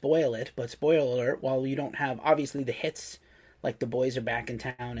 not to spoil it, but spoiler alert, while you don't have obviously the hits like The Boys Are Back in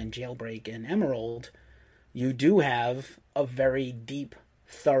Town and Jailbreak and Emerald, you do have a very deep,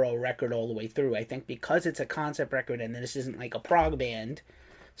 thorough record all the way through. I think because it's a concept record and this isn't like a prog band,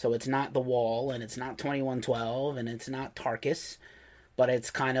 so it's not The Wall and it's not 2112 and it's not Tarkus, but it's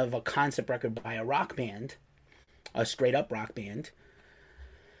kind of a concept record by a rock band, a straight up rock band,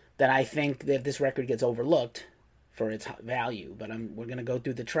 that I think that this record gets overlooked for its value. But we're gonna go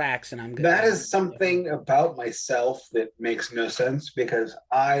through the tracks, and I'm gonna. That is something about myself that makes no sense, because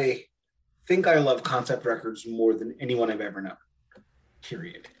I think I love concept records more than anyone I've ever known.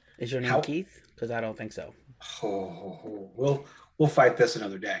 Period. Is your name Keith? Because I don't think so. We'll fight this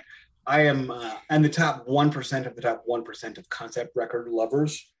another day. I am I'm the top 1% of the top 1% of concept record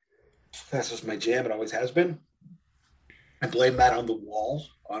lovers. That's just my jam. It always has been. I blame that on The Wall,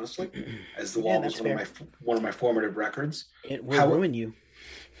 honestly, as The Wall was one of my formative records. It will ruin you.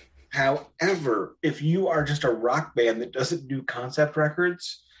 However, if you are just a rock band that doesn't do concept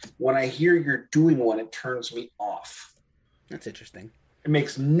records, when I hear you're doing one, it turns me off. That's interesting. It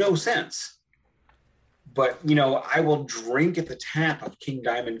makes no sense. But, I will drink at the tap of King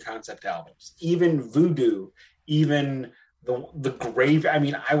Diamond concept albums, even Voodoo, even the Grave. I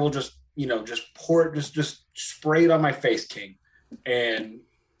mean, I will just pour it, just spray it on my face, King. And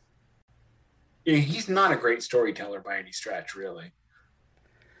he's not a great storyteller by any stretch, really.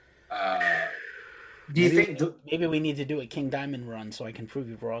 Do you think maybe we need to do a King Diamond run so I can prove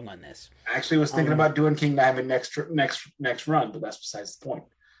you wrong on this? I actually was thinking about doing King Diamond next run, but that's besides the point.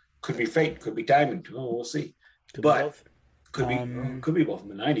 Could be Fate, could be Diamond. Oh, we'll see. Could be both. Could be both in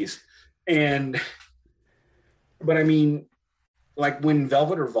the 90s. But I mean, like when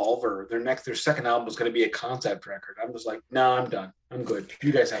Velvet Revolver, their second album was going to be a concept record. I'm just like, no, I'm done. I'm good.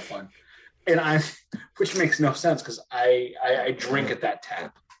 You guys have fun. Which makes no sense because I drink at that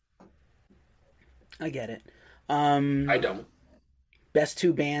tap. I get it. I don't. Best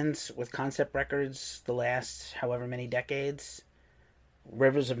two bands with concept records the last however many decades: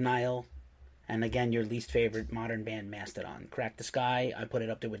 Rivers of Nile, and again your least favorite modern band, Mastodon. Crack the Sky, I put it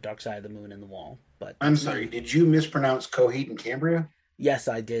up there with Dark Side of the Moon and The Wall. But I'm sorry, did you mispronounce Coheed and Cambria? Yes,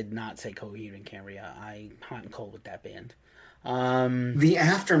 I did not say Coheed and Cambria. I'm hot and cold with that band. The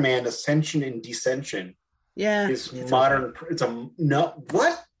Afterman, Ascension and Descension. Yeah, is modern. Okay. It's a no.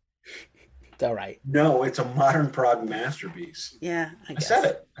 What? It's all right. No, it's a modern prog masterpiece. Yeah, I said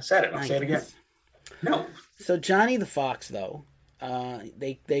it. I'll say it again. No. So Johnny the Fox, though,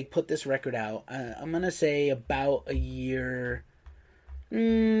 they put this record out. I'm gonna say about a year,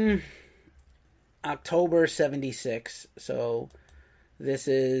 October '76. So this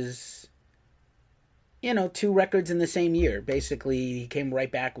is, two records in the same year. Basically, he came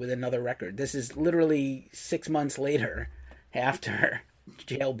right back with another record. This is literally 6 months later, after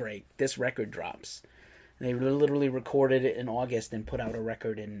Jailbreak, this record drops. And they literally recorded it in August and put out a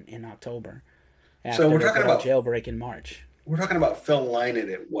record in October. So we're talking about Jailbreak in March. We're talking about Phil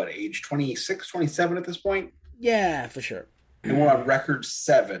Lynott at what age? 26, 27 at this point? Yeah, for sure. And we're on record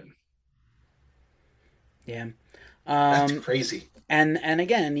 7. Yeah. That's crazy. And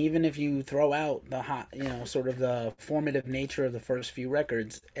again, even if you throw out the sort of the formative nature of the first few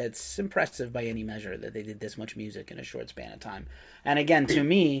records, it's impressive by any measure that they did this much music in a short span of time. And again, to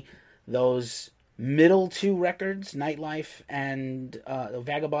me, those middle two records, Nightlife and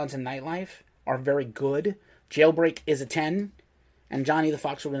Vagabonds and Nightlife, are very good. Jailbreak is a 10, and Johnny the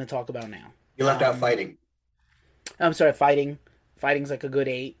Fox we're going to talk about now. You left out Fighting. I'm sorry, Fighting. Fighting's like a good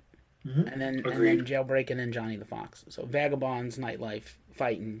 8. Mm-hmm. And then Jailbreak, and then Johnny the Fox. So Vagabonds, Nightlife,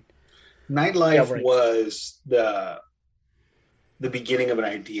 Fighting. Nightlife Jailbreak was the beginning of an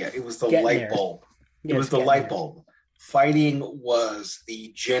idea. It was the light bulb. It was the light bulb. Fighting was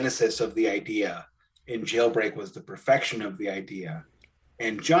the genesis of the idea, and Jailbreak was the perfection of the idea.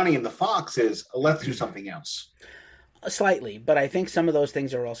 And Johnny and the Fox is, let's do something else. Slightly, but I think some of those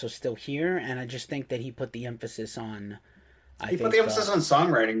things are also still here, and I just think that he put the emphasis on... He put the emphasis on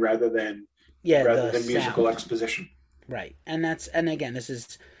songwriting rather than musical exposition. Right. And again, this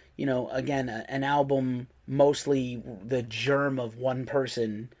is, again, an album mostly the germ of one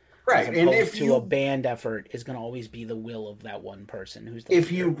person, as Right. And opposed to a band effort, is going to always be the will of that one person who's the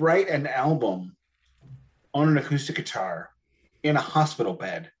if leader. you write an album on an acoustic guitar in a hospital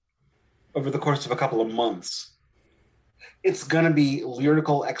bed over the course of a couple of months, it's going to be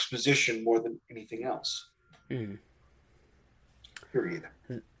lyrical exposition more than anything else. Mm. Period.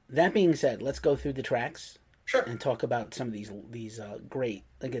 That being said, let's go through the tracks Sure. and talk about some of these great,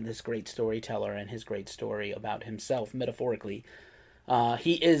 again, this great storyteller and his great story about himself, metaphorically.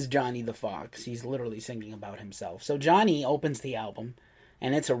 He is Johnny the Fox. He's literally singing about himself. So Johnny opens the album,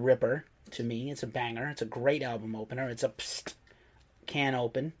 and it's a ripper to me. It's a banger. It's a great album opener. It's a psst, can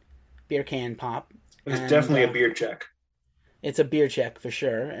open, beer can pop. It's definitely a beer check. It's a beer check for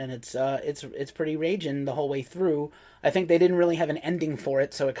sure, and it's pretty raging the whole way through. I think they didn't really have an ending for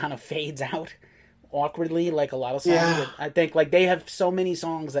it, so it kind of fades out awkwardly, like a lot of songs. Yeah. I think like they have so many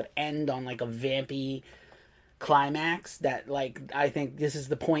songs that end on like a vampy climax that like I think this is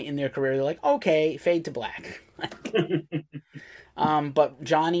the point in their career. They're like, okay, fade to black. But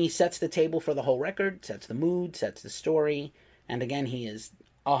Johnny sets the table for the whole record, sets the mood, sets the story, and again he is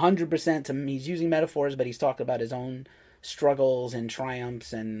 100%. He's using metaphors, but he's talking about his own struggles and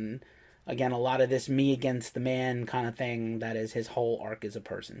triumphs, and again a lot of this me against the man kind of thing. That is his whole arc as a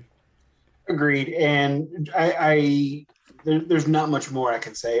person. Agreed. And there's not much more I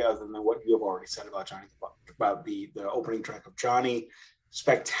can say other than what you have already said about Johnny, about the opening track of Johnny.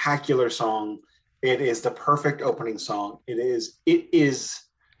 Spectacular song. It is the perfect opening song. It is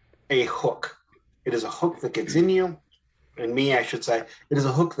a hook. It is a hook that gets in you. And me, I should say, it is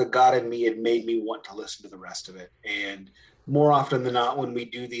a hook that got in me and made me want to listen to the rest of it. And more often than not, when we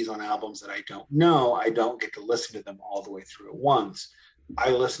do these on albums that I don't know, I don't get to listen to them all the way through at once.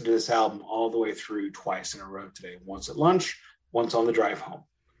 I listened to this album all the way through twice in a row today. Once at lunch, once on the drive home.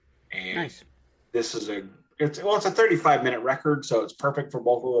 And nice. This is it's a 35-minute record, so it's perfect for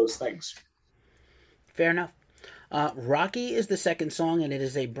both of those things. Fair enough. Rocky is the second song, and it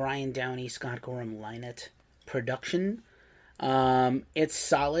is a Brian Downey, Scott Gorham, Lynott production. It's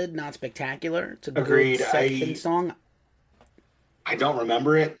solid, not spectacular. It's a Agreed. good second song. I don't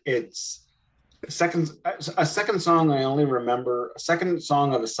remember it. It's a second song I only remember. A second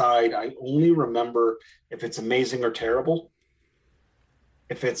song of a side I only remember if it's amazing or terrible.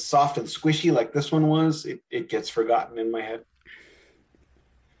 If it's soft and squishy like this one was, it gets forgotten in my head.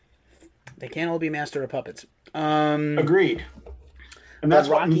 They can't all be master of puppets. Agreed. And that's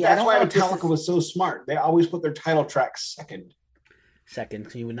why Metallica was so smart. They always put their title track second.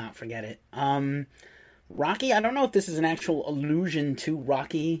 Second, so you would not forget it. Rocky, I don't know if this is an actual allusion to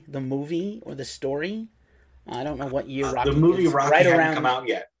Rocky, the movie, or the story. I don't know what year Rocky is. The movie Rocky hadn't come out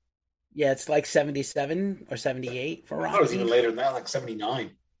yet. Yeah, it's like 77 or 78 for Rocky. I thought it was even later than that, like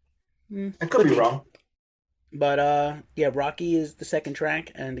 79. I could be wrong. But, yeah, Rocky is the second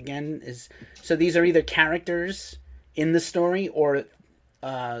track, and again, so these are either characters in the story or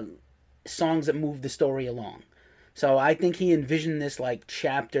songs that move the story along. So I think he envisioned this like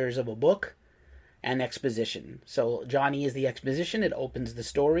chapters of a book and exposition. So Johnny is the exposition. It opens the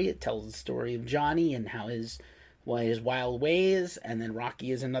story. It tells the story of Johnny and how his wild ways. And then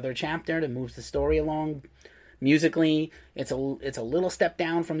Rocky is another chapter that moves the story along. Musically, it's a little step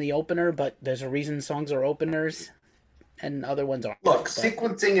down from the opener, but there's a reason songs are openers and other ones aren't. Look,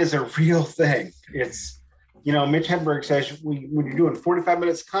 sequencing is a real thing. It's, Mitch Hedberg says when you're doing 45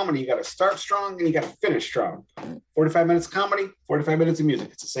 minutes of comedy, you got to start strong and you got to finish strong. 45 minutes of comedy, 45 minutes of music.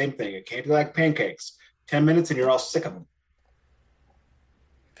 It's the same thing. It can't be like pancakes. 10 minutes and you're all sick of them.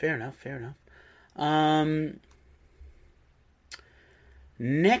 Fair enough.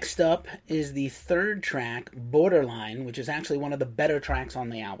 Next up is the third track, Borderline, which is actually one of the better tracks on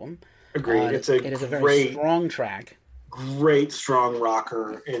the album. Agreed. It is a very strong track. Great, strong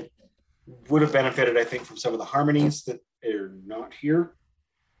rocker. It would have benefited, I think, from some of the harmonies that are not here.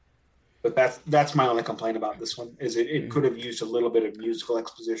 But that's my only complaint about this one, is it could have used a little bit of musical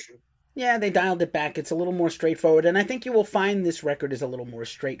exposition. Yeah, they dialed it back. It's a little more straightforward. And I think you will find this record is a little more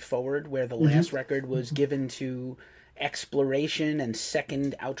straightforward, where the last record was given to exploration and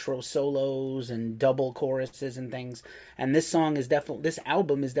second outro solos and double choruses and things. And this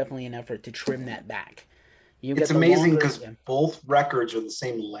album is definitely an effort to trim that back. It's amazing because both records are the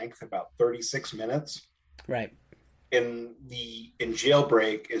same length, about 36 minutes. Right. And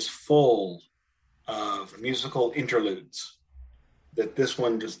Jailbreak is full of musical interludes that this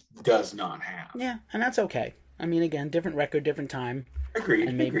one just does not have. Yeah, and that's okay. I mean, again, different record, different time. Agreed.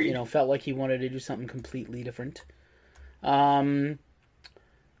 And maybe, felt like he wanted to do something completely different. The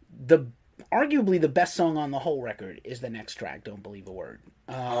arguably the best song on the whole record is the next track, Don't Believe a Word.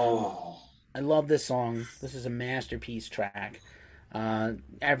 Oh, I love this song. This is a masterpiece track.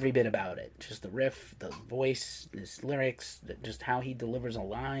 Every bit about it. Just the riff, the voice, his lyrics, just how he delivers a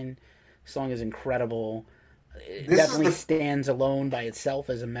line. The song is incredible. It this is definitely the stands alone by itself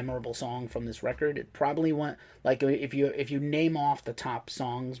as a memorable song from this record. It probably went like if you name off the top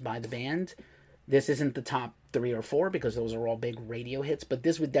songs by the band, this isn't the top three or four because those are all big radio hits, but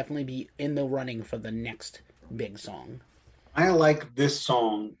this would definitely be in the running for the next big song. I like this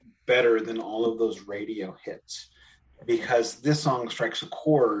song better than all of those radio hits because this song strikes a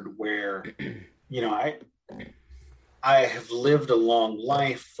chord where, you know, I have lived a long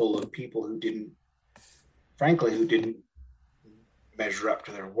life full of people who didn't, frankly, who didn't measure up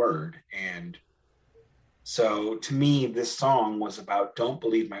to their word. And so to me, this song was about don't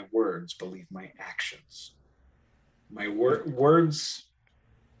believe my words, believe my actions. My words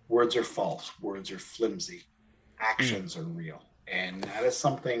are false, words are flimsy, actions are real. And that is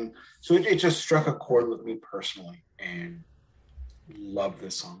something, so it just struck a chord with me personally and love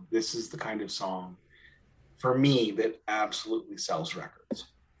this song. This is the kind of song for me that absolutely sells records.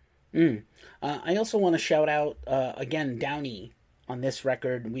 I also want to shout out again Downey on this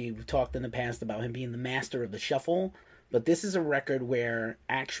record. We've talked in the past about him being the master of the shuffle, but this is a record where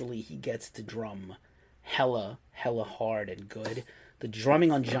actually he gets to drum hella hard and good. The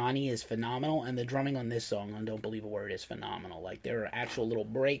drumming on Johnny is phenomenal, and the drumming on this song on Don't Believe a Word is phenomenal. Like there are actual little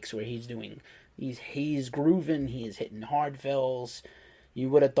breaks where he's grooving, he is hitting hard fills. You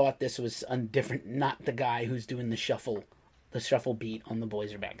would have thought this was a different, not the guy who's doing the shuffle beat on The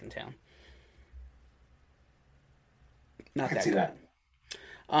Boys Are Back in Town. Not I can that see good.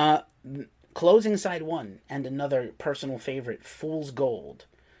 that. Closing side one, and another personal favorite, Fool's Gold,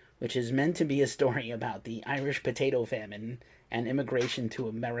 which is meant to be a story about the Irish potato famine and immigration to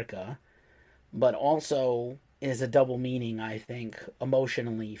America, but also is a double meaning, I think,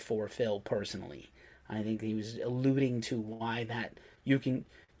 emotionally for Phil personally. I think he was alluding to why that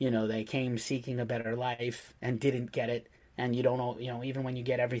they came seeking a better life and didn't get it, and you don't know, even when you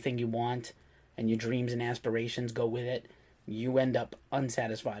get everything you want and your dreams and aspirations go with it, you end up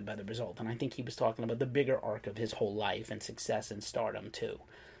unsatisfied by the result. And I think he was talking about the bigger arc of his whole life and success and stardom too.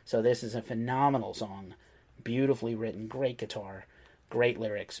 So this is a phenomenal song, beautifully written, great guitar, great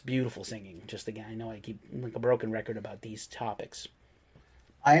lyrics, beautiful singing. Just again, I know I keep like a broken record about these topics.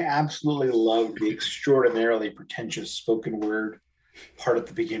 I absolutely love the extraordinarily pretentious spoken word part at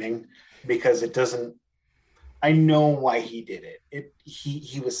the beginning because it doesn't. I know why he did it.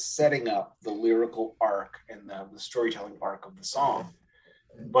 He was setting up the lyrical arc and the storytelling arc of the song,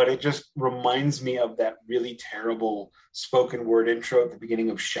 but it just reminds me of that really terrible spoken word intro at the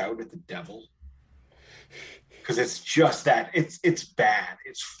beginning of Shout at the Devil. Because it's just that it's bad.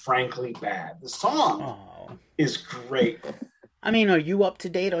 It's frankly bad. The song is great. I mean, are you up to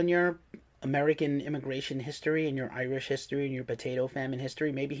date on your American immigration history and your Irish history and your potato famine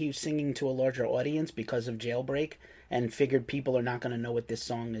history? Maybe he was singing to a larger audience because of Jailbreak and figured people are not going to know what this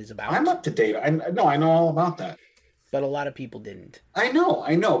song is about. I'm up to date. I know all about that. But a lot of people didn't. I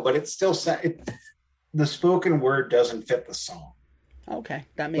know, but it's still the spoken word doesn't fit the song. Okay,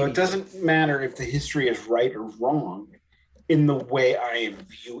 that may so be it doesn't matter if the history is right or wrong in the way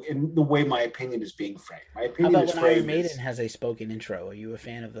in the way my opinion is being framed. My opinion How about is when framed Iron Maiden has a spoken intro? Are you a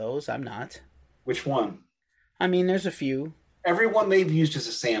fan of those? I'm not. Which one? I mean, there's a few. Every one they've used is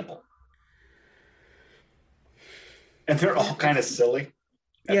a sample. And they're all kind of silly.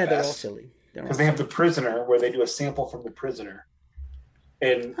 Yeah, they're all silly. Because they have The Prisoner, where they do a sample from The Prisoner,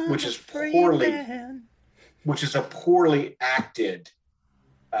 and which is a poorly acted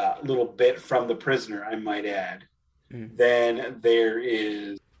little bit from The Prisoner, I might add. Then there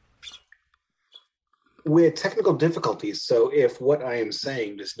is with technical difficulties. So if what I am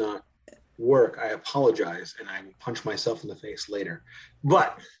saying does not work, I apologize, and I will punch myself in the face later.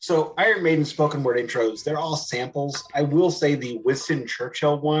 But so Iron Maiden spoken word intros, they're all samples. I will say the Winston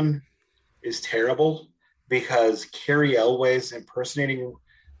Churchill one is terrible because Carrie Elway's impersonating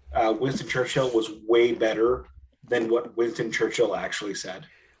Winston Churchill was way better than what Winston Churchill actually said.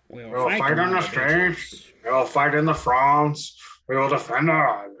 We'll fight on the streets. We'll fight in the fronts. We will defend our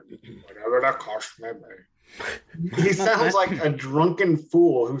island, whatever that cost may be. He sounds like a drunken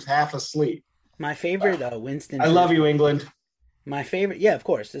fool who's half asleep. My favorite Winston. I love you, England. My favorite, yeah, of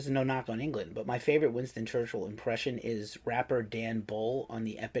course. This is no knock on England, but my favorite Winston Churchill impression is rapper Dan Bull on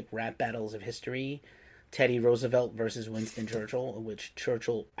the epic rap battles of history, Teddy Roosevelt versus Winston Churchill, in which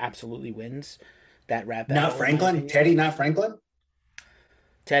Churchill absolutely wins that rap battle. Not Franklin? Teddy, not Franklin?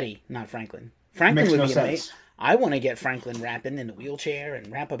 Teddy, not Franklin. Franklin would be amazing. I want to get Franklin rapping in the wheelchair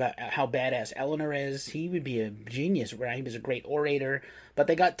and rap about how badass Eleanor is. He would be a genius, right? He was a great orator. But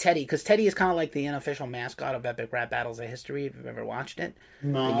they got Teddy, because Teddy is kind of like the unofficial mascot of Epic Rap Battles of History, if you've ever watched it. They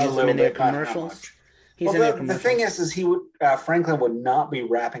No, a use him little in their bit, not commercials. much. He's Well, in their the thing commercials. is he would Franklin would not be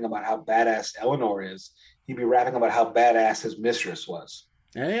rapping about how badass Eleanor is. He'd be rapping about how badass his mistress was.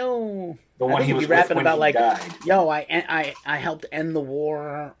 Oh, The I one think he he'd be was with rapping when about he like, died. yo, I helped end the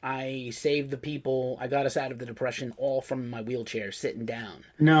war. I saved the people. I got us out of the depression, all from my wheelchair, sitting down.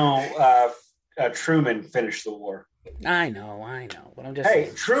 No, Truman finished the war. I know, but I'm just Hey,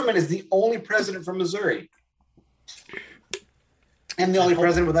 saying. Truman is the only president from Missouri, and the only hope-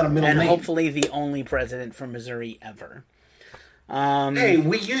 president without a middle and name. hopefully the only president from Missouri ever. Hey,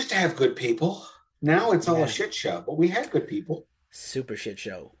 we used to have good people. Now it's all Yeah. a shit show, but we had good people. Super shit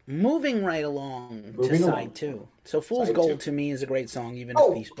show. Moving right along to Moving side along. two. So Fool's Side Gold two. to me is a great song, even if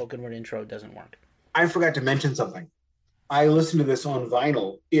Oh, the spoken word intro doesn't work. I forgot to mention something. I listened to this on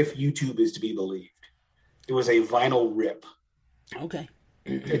vinyl, if YouTube is to be believed. It was a vinyl rip. Okay.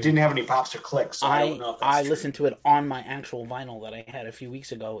 It didn't have any pops or clicks, so I don't know if that's I true. listened to it on my actual vinyl that I had a few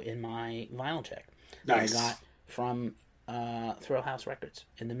weeks ago in my vinyl check. Nice. That I got from Thrill House Records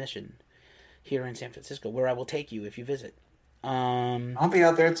in the Mission here in San Francisco, where I will take you if you visit. I'll be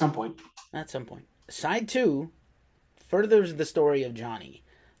out there at some point. At some point. Side two furthers the story of Johnny.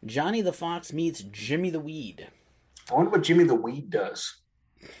 Johnny the Fox meets Jimmy the Weed. I wonder what Jimmy the Weed does.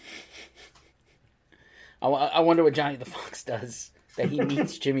 I wonder what Johnny the Fox does that he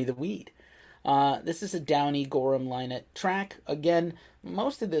meets Jimmy the Weed. This is a Downey Gorham Lynott track. Again,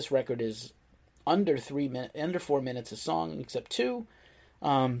 most of this record is under 4 minutes a song, except two.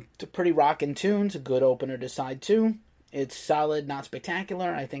 It's a pretty rockin' tune. It's a good opener to side two. It's solid, not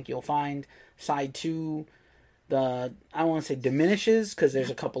spectacular. I think you'll find side two, I don't want to say diminishes, because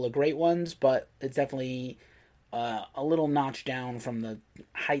there's a couple of great ones, but it's definitely a little notch down from the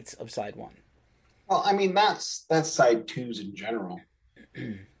heights of side one. Well, I mean, that's side twos in general.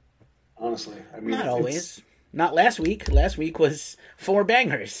 Honestly, I mean, Not always. Not last week. Last week was 4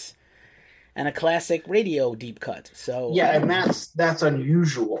 bangers and a classic radio deep cut. So yeah, and that's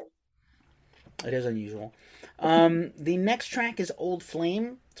unusual. it is unusual. The next track is Old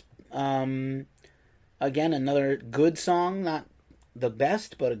Flame. Again, another good song, not the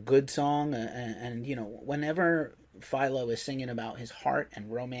best, but a good song. And you know, whenever Philo is singing about his heart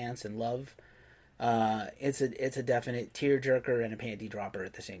and romance and love, it's a definite tearjerker and a panty dropper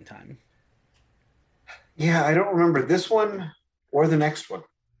at the same time. Yeah, I don't remember this one or the next one.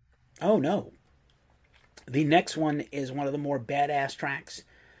 Oh no. The next one is one of the more badass tracks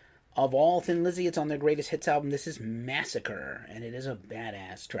of all Thin Lizzy. It's on their greatest hits album. This is Massacre, and it is a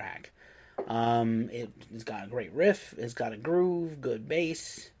badass track. It's got a great riff, it's got a groove, good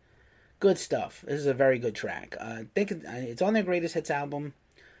bass, good stuff. This is a very good track. I think it's on their greatest hits album,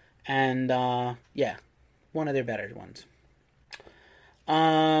 and yeah, one of their better ones.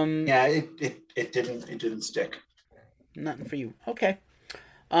 Yeah, it didn't stick. Nothing for you. Okay.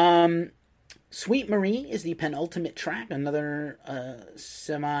 Sweet Marie is the penultimate track, another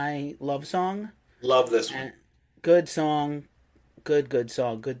semi-love song. Love this one. Good song. Good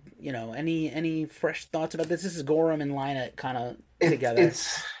song. Good, you know, any fresh thoughts about this? This is Gorham and Lynott kind of together.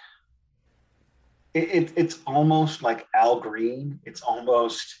 It's almost like Al Green. It's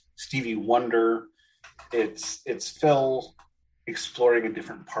almost Stevie Wonder. It's Phil exploring a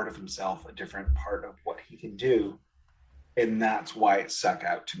different part of himself, a different part of what he can do. And that's why it stuck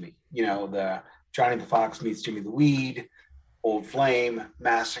out to me. You know, the Johnny the Fox meets Jimmy the Weed, Old Flame,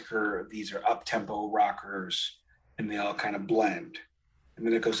 Massacre. These are up-tempo rockers, and they all kind of blend. And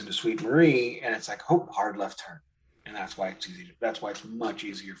then it goes into Sweet Marie, and it's like, oh, hard left turn. And that's why it's easy. That's why it's much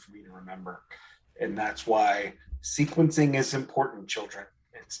easier for me to remember. And that's why sequencing is important, children.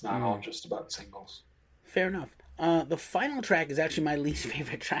 It's not all just about singles. Fair enough. The final track is actually my least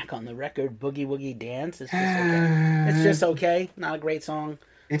favorite track on the record, Boogie Woogie Dance. It's just okay. It's just okay. Not a great song.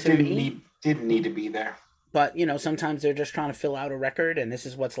 It didn't need to be there. But you know, sometimes they're just trying to fill out a record, and this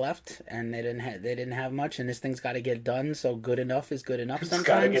is what's left, and they didn't have much, and this thing's got to get done. So good enough is good enough.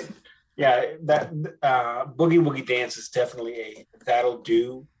 Sometimes. That Boogie Woogie Dance is definitely a that'll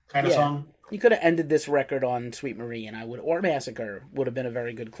do kind of song. You could have ended this record on Sweet Marie, and or Massacre would have been a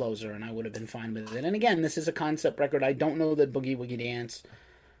very good closer, and I would have been fine with it. And again, this is a concept record. I don't know that Boogie Woogie Dance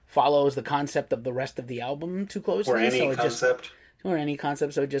follows the concept of the rest of the album too closely. Or any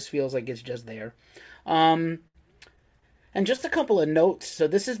concept. So it just feels like it's just there. And just a couple of notes. So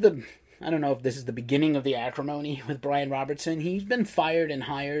this is I don't know if this is the beginning of the acrimony with Brian Robertson. He's been fired and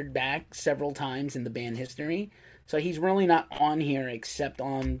hired back several times in the band history. So he's really not on here except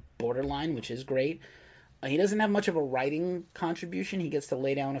on Borderline, which is great. He doesn't have much of a writing contribution. He gets to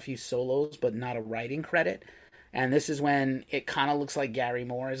lay down a few solos, but not a writing credit. And this is when it kind of looks like Gary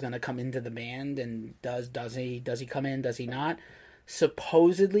Moore is going to come into the band. And does he come in? Does he not?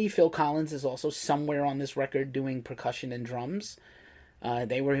 Supposedly, Phil Collins is also somewhere on this record doing percussion and drums.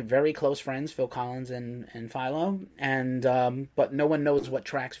 They were very close friends, Phil Collins and Philo, and but no one knows what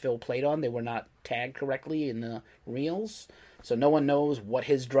tracks Phil played on. They were not tagged correctly in the reels, so no one knows what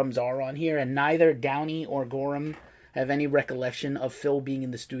his drums are on here. And neither Downey or Gorham have any recollection of Phil being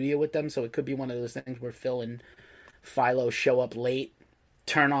in the studio with them. So it could be one of those things where Phil and Philo show up late,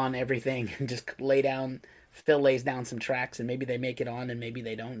 turn on everything, and just lay down. Phil lays down some tracks, and maybe they make it on, and maybe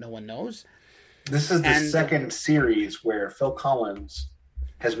they don't. No one knows. This is the second series where Phil Collins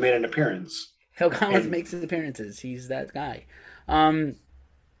has made an appearance. Phil Collins makes his appearances. He's that guy.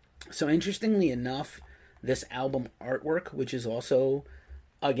 So interestingly enough, this album artwork, which is also,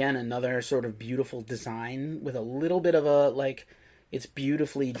 again, another sort of beautiful design with a little bit of a, like, it's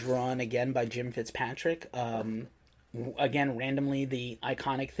beautifully drawn again by Jim Fitzpatrick. Again, randomly, the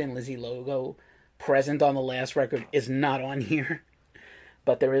iconic Thin Lizzy logo present on the last record is not on here.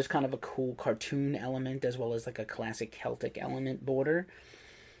 But there is kind of a cool cartoon element as well as like a classic Celtic element border.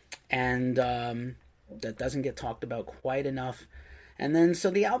 And that doesn't get talked about quite enough. And then, so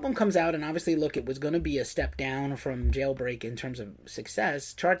the album comes out, and obviously, look, it was going to be a step down from Jailbreak in terms of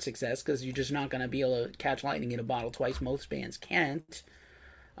success, chart success, because you're just not going to be able to catch lightning in a bottle twice. Most bands can't.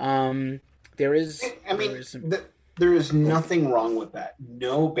 There is... there is nothing wrong with that.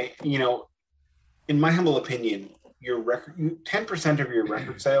 No band, in my humble opinion, your record, 10% of your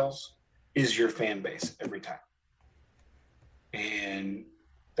record sales is your fan base every time. And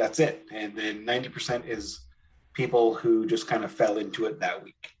that's it. And then 90% is people who just kind of fell into it that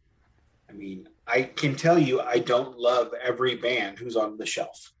week. I mean, I can tell you, I don't love every band who's on the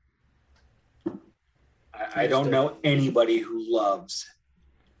shelf. I don't know anybody who loves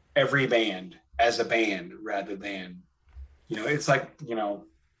every band as a band rather than, it's like,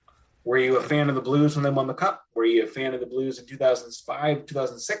 were you a fan of the Blues when they won the Cup? Were you a fan of the Blues in 2005,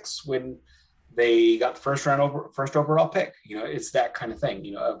 2006 when they got the first overall pick? It's that kind of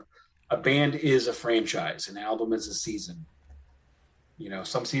thing. A band is a franchise. An album is a season.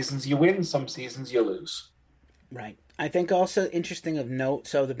 Some seasons you win, some seasons you lose. Right. I think also interesting of note,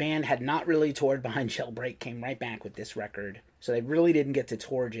 so the band had not really toured behind Jailbreak, came right back with this record. So they really didn't get to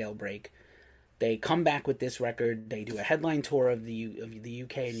tour Jailbreak. They come back with this record. They do a headline tour of the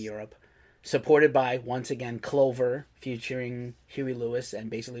UK and Europe, supported by, once again, Clover, featuring Huey Lewis, and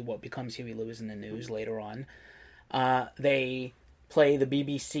basically what becomes Huey Lewis in the News later on. They play the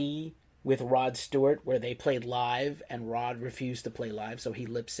BBC with Rod Stewart, where they played live, and Rod refused to play live, so he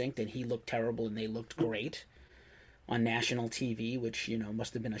lip-synced, and he looked terrible, and they looked great on national TV, which,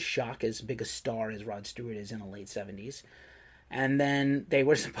 must have been a shock, as big a star as Rod Stewart is in the late 70s. And then they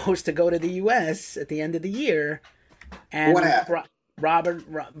were supposed to go to the U.S. at the end of the year. And what happened?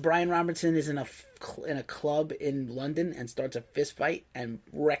 Brian Robertson is in a club in London and starts a fist fight and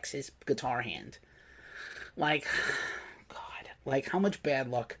wrecks his guitar hand. Like, God, like how much bad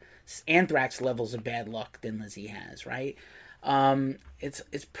luck, Anthrax levels of bad luck Thin Lizzy has, right?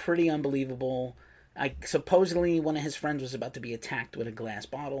 It's pretty unbelievable. Supposedly one of his friends was about to be attacked with a glass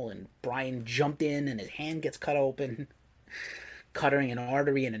bottle, and Brian jumped in and his hand gets cut open, cutting an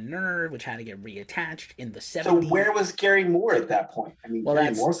artery and a nerve, which had to get reattached in the 70s. So where was Gary Moore at that point? I mean,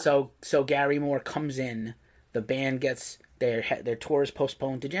 so Gary Moore comes in. The band gets their tour is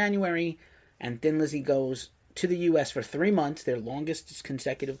postponed to January, and Thin Lizzy goes to the U.S. for 3 months, their longest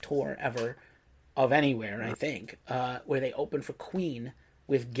consecutive tour ever of anywhere, I think, where they open for Queen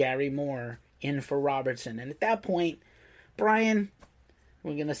with Gary Moore in for Robertson. And at that point, Brian,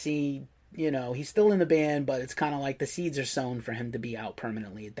 we're going to see, he's still in the band, but it's kind of like the seeds are sown for him to be out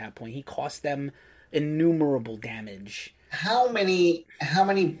permanently at that point. He cost them innumerable damage. How many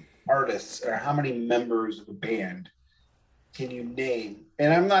artists or how many members of a band can you name?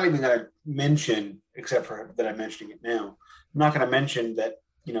 And I'm not even going to mention, except for that I'm mentioning it now, I'm not going to mention that,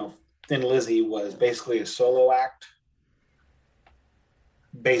 Thin Lizzy was basically a solo act.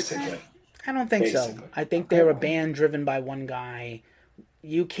 Basically. I don't think so. I think they're a band driven by one guy.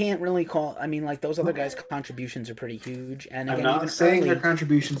 You can't really call... I mean, like, those other guys' contributions are pretty huge. And again, I'm not saying their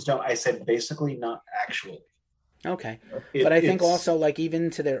contributions don't. I said basically, not actually. Okay. But I think also, like, even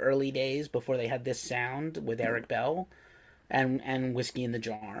to their early days, before they had this sound with Eric Bell and Whiskey in the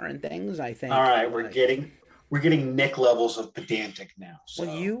Jar and things, I think... All right, we're getting Nick levels of pedantic now. So.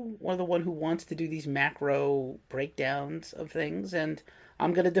 Well, you are the one who wants to do these macro breakdowns of things, and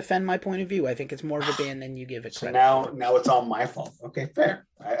I'm going to defend my point of view. I think it's more of a band than you give it So credit. now it's all my fault. Okay, fair.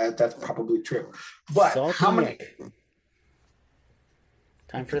 That's probably true. But Salty how many? Nick.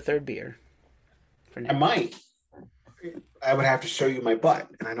 Time for a third beer. For I Nick. might. I would have to show you my butt,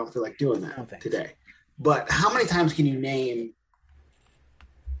 and I don't feel like doing that today. But how many times can you name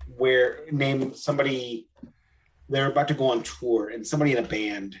somebody they're about to go on tour and somebody in a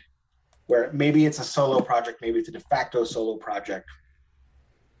band where maybe it's a solo project, maybe it's a de facto solo project,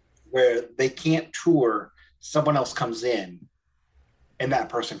 where they can't tour, someone else comes in, and that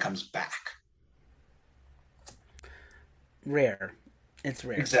person comes back? Rare. It's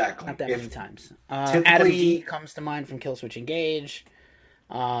rare. Exactly. Not that many times. Typically, Adam D comes to mind from Killswitch Engage.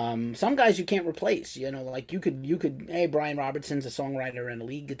 Some guys you can't replace. You know, like you could. Hey, Brian Robertson's a songwriter and a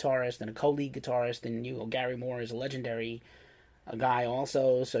lead guitarist and a co-lead guitarist, and Gary Moore is a legendary guy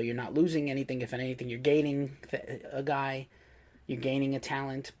also. So you're not losing anything. If anything, you're gaining a guy. You're gaining a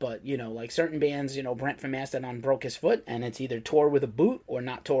talent. But like certain bands, Brent from Mastodon broke his foot, and it's either tour with a boot or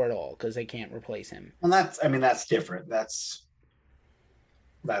not tour at all because they can't replace him. Well, that's different. That's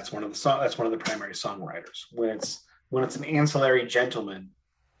one of the primary songwriters. When it's an ancillary gentleman,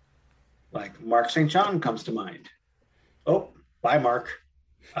 like Mark St. John comes to mind. Oh, bye, Mark.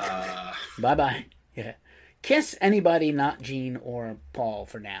 Bye. Yeah. Kiss anybody, not Gene or Paul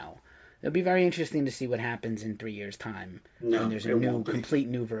for now. It'll be very interesting to see what happens in 3 years' time when there's a complete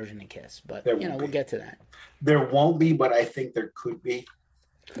new version of Kiss. But, we'll get to that. There won't be, but I think there could be.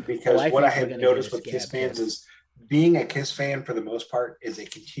 Because what I have noticed with Kiss fans is being a Kiss fan, for the most part, is a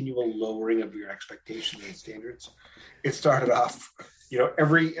continual lowering of your expectations and standards. It started off,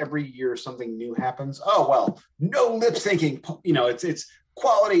 every year something new happens. Oh, well, no lip syncing. It's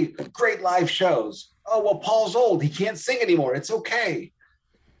quality, great live shows. Oh, well, Paul's old. He can't sing anymore. It's okay.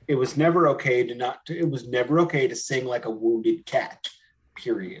 It was never okay to sing like a wounded cat,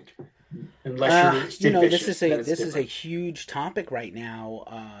 period. Unless you're this is a huge topic right now.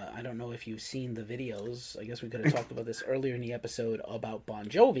 I don't know if you've seen the videos. I guess we could have talked about this earlier in the episode about Bon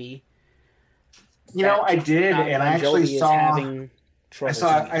Jovi. I did, and I actually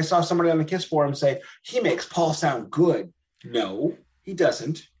I saw somebody on the Kiss forum say he makes Paul sound good. No, he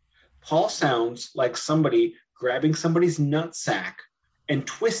doesn't. Paul sounds like somebody grabbing somebody's nutsack and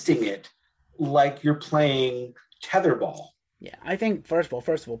twisting it like you're playing tetherball. Yeah, I think first of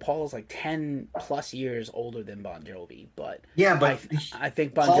all, Paul is like 10 plus years older than Bon Jovi, but I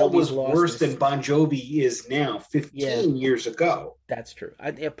think Bon Paul Jovi's was worse than Bon Jovi is now 15 years ago. That's true.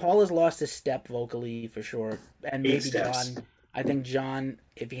 Paul has lost his step vocally for sure, and maybe steps. John. I think John,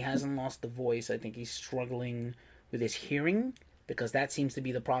 if he hasn't lost the voice, I think he's struggling with his hearing because that seems to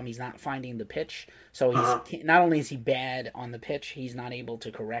be the problem. He's not finding the pitch, so he's not only is he bad on the pitch, he's not able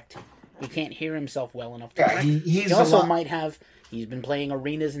to correct. He can't hear himself well enough to correct. He also might have. He's been playing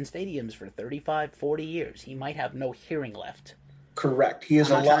arenas and stadiums for 35, 40 years. He might have no hearing left. Correct. He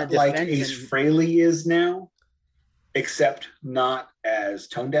is a lot like Ace Frehley is now, except not as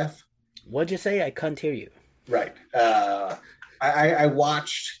tone deaf. What'd you say? I couldn't hear you. Right. I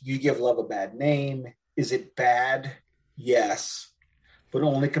watched You Give Love a Bad Name. Is it bad? Yes. But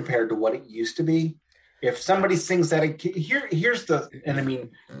only compared to what it used to be. If somebody sings that,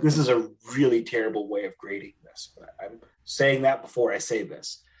 this is a really terrible way of grading this, but I'm saying that before I say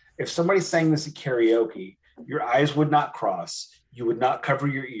this. If somebody sang this at karaoke, your eyes would not cross. You would not cover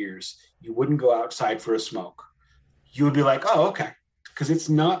your ears. You wouldn't go outside for a smoke. You would be like, oh, okay. Because it's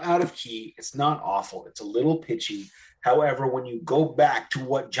not out of key. It's not awful. It's a little pitchy. However, when you go back to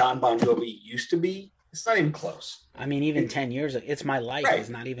what John Bon Jovi used to be, it's not even close. I mean, even 10 years ago, It's My Life is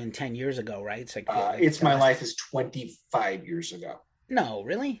not even 10 years ago, right? It's like It's My Life is 25 years ago. No,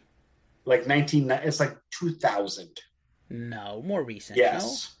 really? It's like 2000. No, more recent. Yes.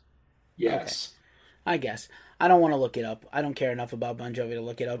 No? Yes. Okay. I guess. I don't want to look it up. I don't care enough about Bon Jovi to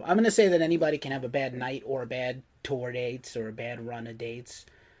look it up. I'm going to say that anybody can have a bad night or a bad tour dates or a bad run of dates.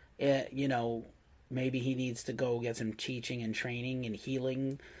 Maybe he needs to go get some teaching and training and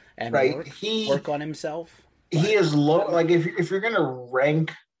healing and work on himself. He is low. Like if you're going to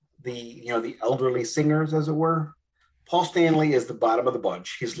rank the elderly singers, as it were, Paul Stanley is the bottom of the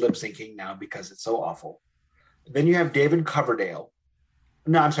bunch. He's lip syncing now because it's so awful. Then you have David Coverdale.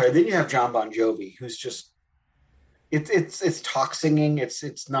 No, I'm sorry. Then you have John Bon Jovi, who's just it's talk singing.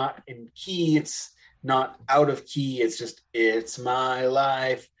 It's not in key. It's not out of key. It's just it's my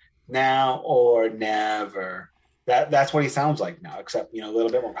life now or never. That's what he sounds like now, except a little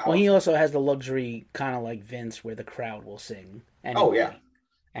bit more powerful. Well, he also has the luxury, kind of like Vince, where the crowd will sing. Anyway. Oh yeah.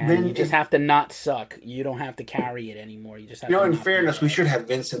 And then you just have to not suck. You don't have to carry it anymore. You just have to. In fairness, we should have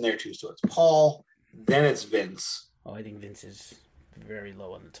Vince in there too. So it's Paul, then it's Vince. Oh, I think Vince is very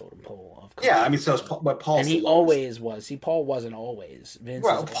low on the totem pole of Yeah, country. I mean, so is Paul, but Paul's And he the lowest. always was. See, Paul wasn't always. Vince is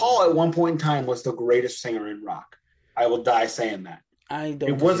Well, always. Paul at one point in time was the greatest singer in rock. I will die saying that. I It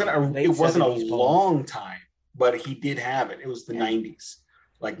don't wasn't disagree. a it Late wasn't a 70s Paul. long time, but he did have it. It was the Yeah. 90s.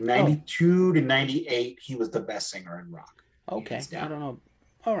 Like Oh, 92 to 98, he was the best singer in rock. okay. Hands down. I don't know.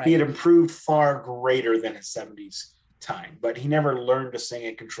 All He had right. improved far greater than his 70s time, but he never learned to sing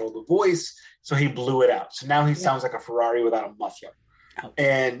and control the voice, so he blew it out. So now he sounds like a Ferrari without a muffler. Ouch.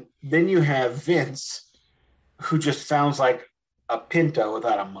 And then you have Vince, who just sounds like a Pinto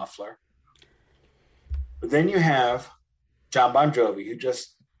without a muffler. But then you have John Bon Jovi, who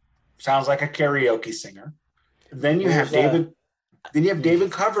just sounds like a karaoke singer. Then you have David. Then you have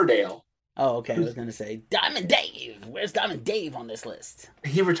David Coverdale. Oh, okay. I was going to say Diamond Dave. Where's Diamond Dave on this list?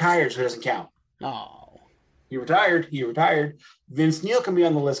 He retired, so it doesn't count. Oh. He retired. Vince Neil can be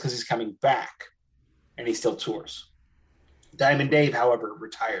on the list because he's coming back, and he still tours. Diamond Dave, however,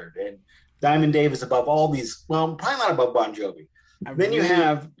 retired, and Diamond Dave is above all these. Well, probably not above Bon Jovi. Then you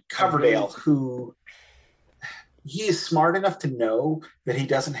have Coverdale, who he is smart enough to know that he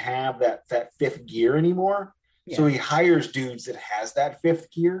doesn't have that fifth gear anymore. Yeah. So he hires dudes that has that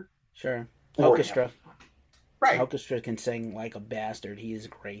fifth gear. Sure. Orchestra. Right. Orchestra can sing like a bastard. He is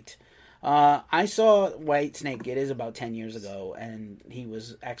great. I saw Whitesnake. It is about 10 years ago, and he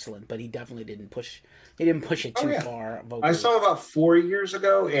was excellent, but he definitely didn't push. He didn't push it too far. Vocally. I saw him about 4 years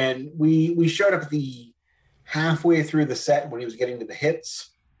ago, and we showed up at the halfway through the set when he was getting to the hits,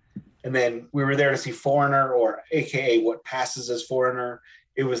 and then we were there to see Foreigner, or AKA What Passes as Foreigner.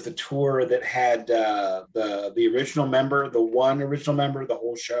 It was the tour that had the original member, the one original member, the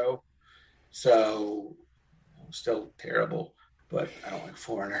whole show. So still terrible, but I don't like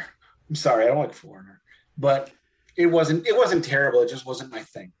Foreigner. I'm sorry, I don't like Foreigner, but it wasn't terrible. It just wasn't my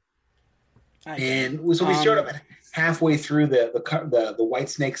thing. And so we showed up halfway through the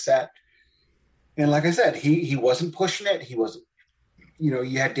Whitesnake set, and like I said, he wasn't pushing it. He wasn't,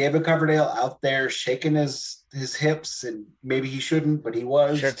 you had David Coverdale out there shaking his hips, and maybe he shouldn't, but he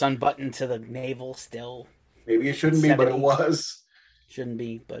was. Shirts unbuttoned to the navel still. Maybe it shouldn't be, but it was. Shouldn't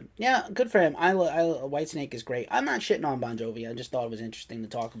be, but yeah, good for him. Whitesnake is great. I'm not shitting on Bon Jovi. I just thought it was interesting to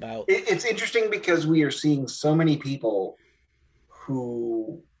talk about. It's interesting because we are seeing so many people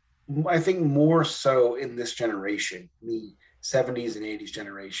who, I think more so in this generation, the 70s and 80s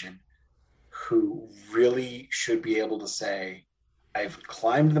generation, who really should be able to say, I've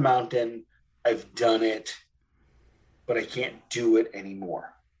climbed the mountain, I've done it, but I can't do it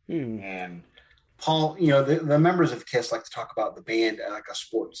anymore. And Paul, the members of KISS like to talk about the band like a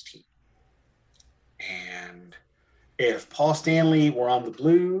sports team. And if Paul Stanley were on the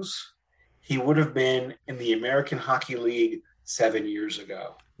Blues, he would have been in the American Hockey League 7 years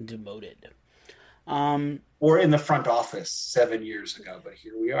ago. Demoted. Or in the front office 7 years ago. But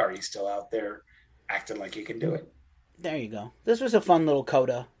here we are. He's still out there acting like he can do it. There you go. This was a fun little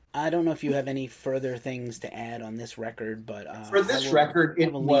coda. I don't know if you have any further things to add on this record, but for this record, I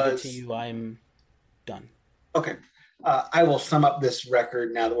will leave it to you. I'm done. Okay. I will sum up this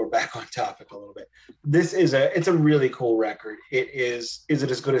record now that we're back on topic a little bit. It's a really cool record. Is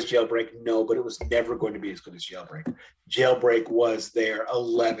it as good as Jailbreak? No, but it was never going to be as good as Jailbreak. Jailbreak was their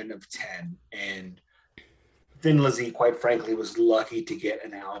 11 of 10, and Thin Lizzy, quite frankly, was lucky to get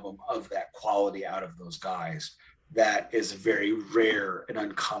an album of that quality out of those guys. That is a very rare and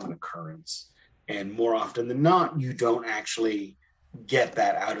uncommon occurrence. And more often than not, you don't actually get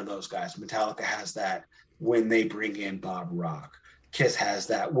that out of those guys. Metallica has that when they bring in Bob Rock. KISS has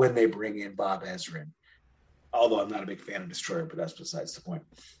that when they bring in Bob Ezrin. Although I'm not a big fan of Destroyer, but that's besides the point.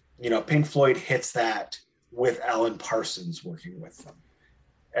 Pink Floyd hits that with Alan Parsons working with them,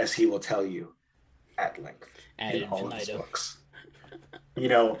 as he will tell you at length in all of his books.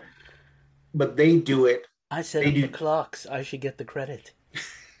 But they do it. I set up the clocks. I should get the credit. This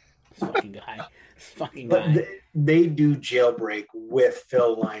fucking guy. But they do Jailbreak with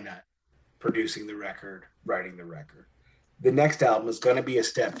Phil Lynott producing the record, writing the record. The next album is going to be a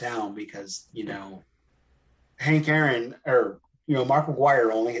step down because, Hank Aaron or, Mark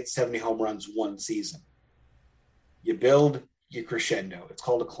McGwire only hit 70 home runs one season. You build, you crescendo. It's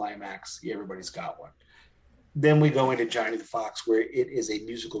called a climax. Everybody's got one. Then we go into Johnny the Fox, where it is a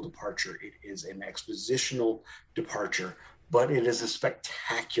musical departure. It is an expositional departure, but it is a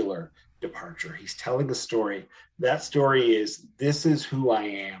spectacular departure. He's telling a story. That story is, this is who I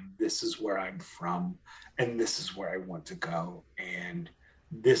am. This is where I'm from. And this is where I want to go. And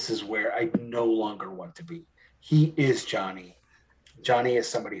this is where I no longer want to be. He is Johnny. Johnny is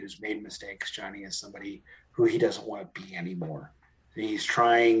somebody who's made mistakes. Johnny is somebody who he doesn't want to be anymore. He's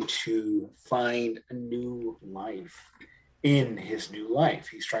trying to find a new life. in his new life.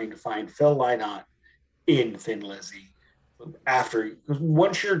 He's trying to find Phil Lynott in Thin Lizzy. After,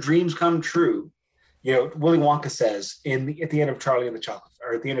 once your dreams come true, Willy Wonka says at the end of Charlie and the Chocolate,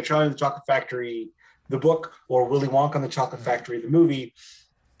 or at the end of Charlie and the Chocolate Factory, the book, or Willy Wonka and the Chocolate Factory, the movie.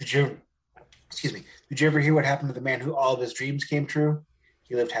 Did you, excuse me, did you ever hear what happened to the man who all of his dreams came true?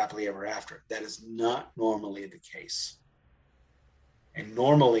 He lived happily ever after. That is not normally the case. And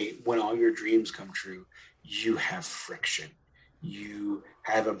normally, when all your dreams come true, you have friction. You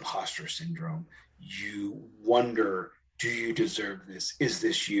have imposter syndrome. You wonder, do you deserve this? Is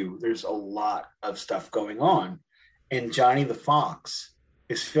this you? There's a lot of stuff going on. And Johnny the Fox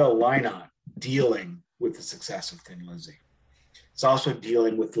is Phil Lynott dealing with the success of Thin Lizzy. It's also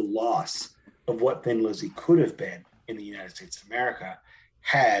dealing with the loss of what Thin Lizzy could have been in the United States of America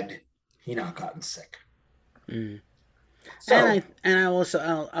had he not gotten sick. Mm. So,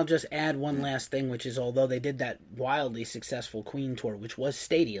 I'll just add one last thing, which is although they did that wildly successful Queen tour, which was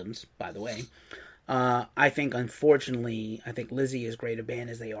stadiums, by the way, I think unfortunately, I think Lizzy, as great a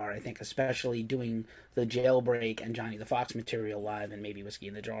band as they are, I think especially doing the Jailbreak and Johnny the Fox material live and maybe Whiskey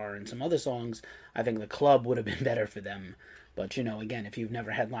in the Jar and some other songs, I think the club would have been better for them. But again, if you've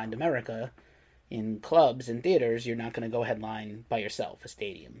never headlined America in clubs and theaters, you're not going to go headline by yourself a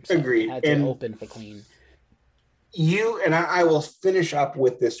stadium. So they agreed. had to open for Queen. I will finish up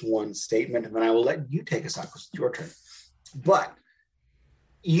with this one statement, and then I will let you take us out because it's your turn. But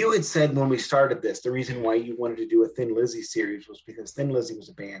you had said when we started this, the reason why you wanted to do a Thin Lizzy series was because Thin Lizzy was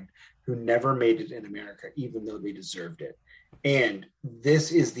a band who never made it in America, even though they deserved it. And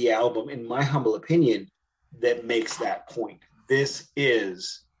this is the album, in my humble opinion, that makes that point. This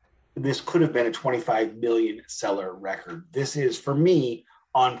could have been a 25 million seller record. This is, for me,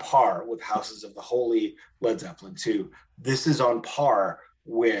 on par with Houses of the Holy, Led Zeppelin 2. This is on par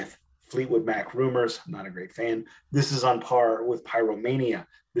with Fleetwood Mac Rumors. I'm not a great fan. This is on par with Pyromania.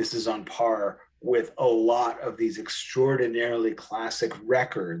 This is on par with a lot of these extraordinarily classic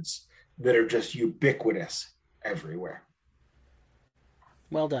records that are just ubiquitous everywhere.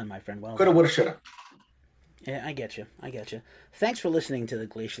 Well done, my friend. Well Coulda, done. woulda, shoulda. Yeah, I get you. Thanks for listening to the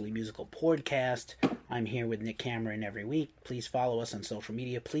Glacially Musical Podcast. I'm here with Nick Cameron every week. Please follow us on social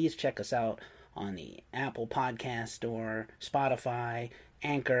media. Please check us out on the Apple Podcast Store, Spotify,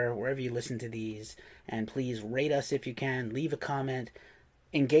 Anchor, wherever you listen to these. And please rate us if you can. Leave a comment.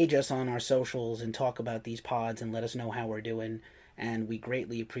 Engage us on our socials and talk about these pods and let us know how we're doing. And we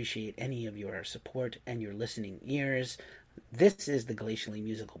greatly appreciate any of your support and your listening ears. This is the Glacially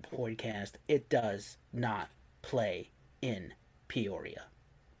Musical Podcast. It does not play in Peoria.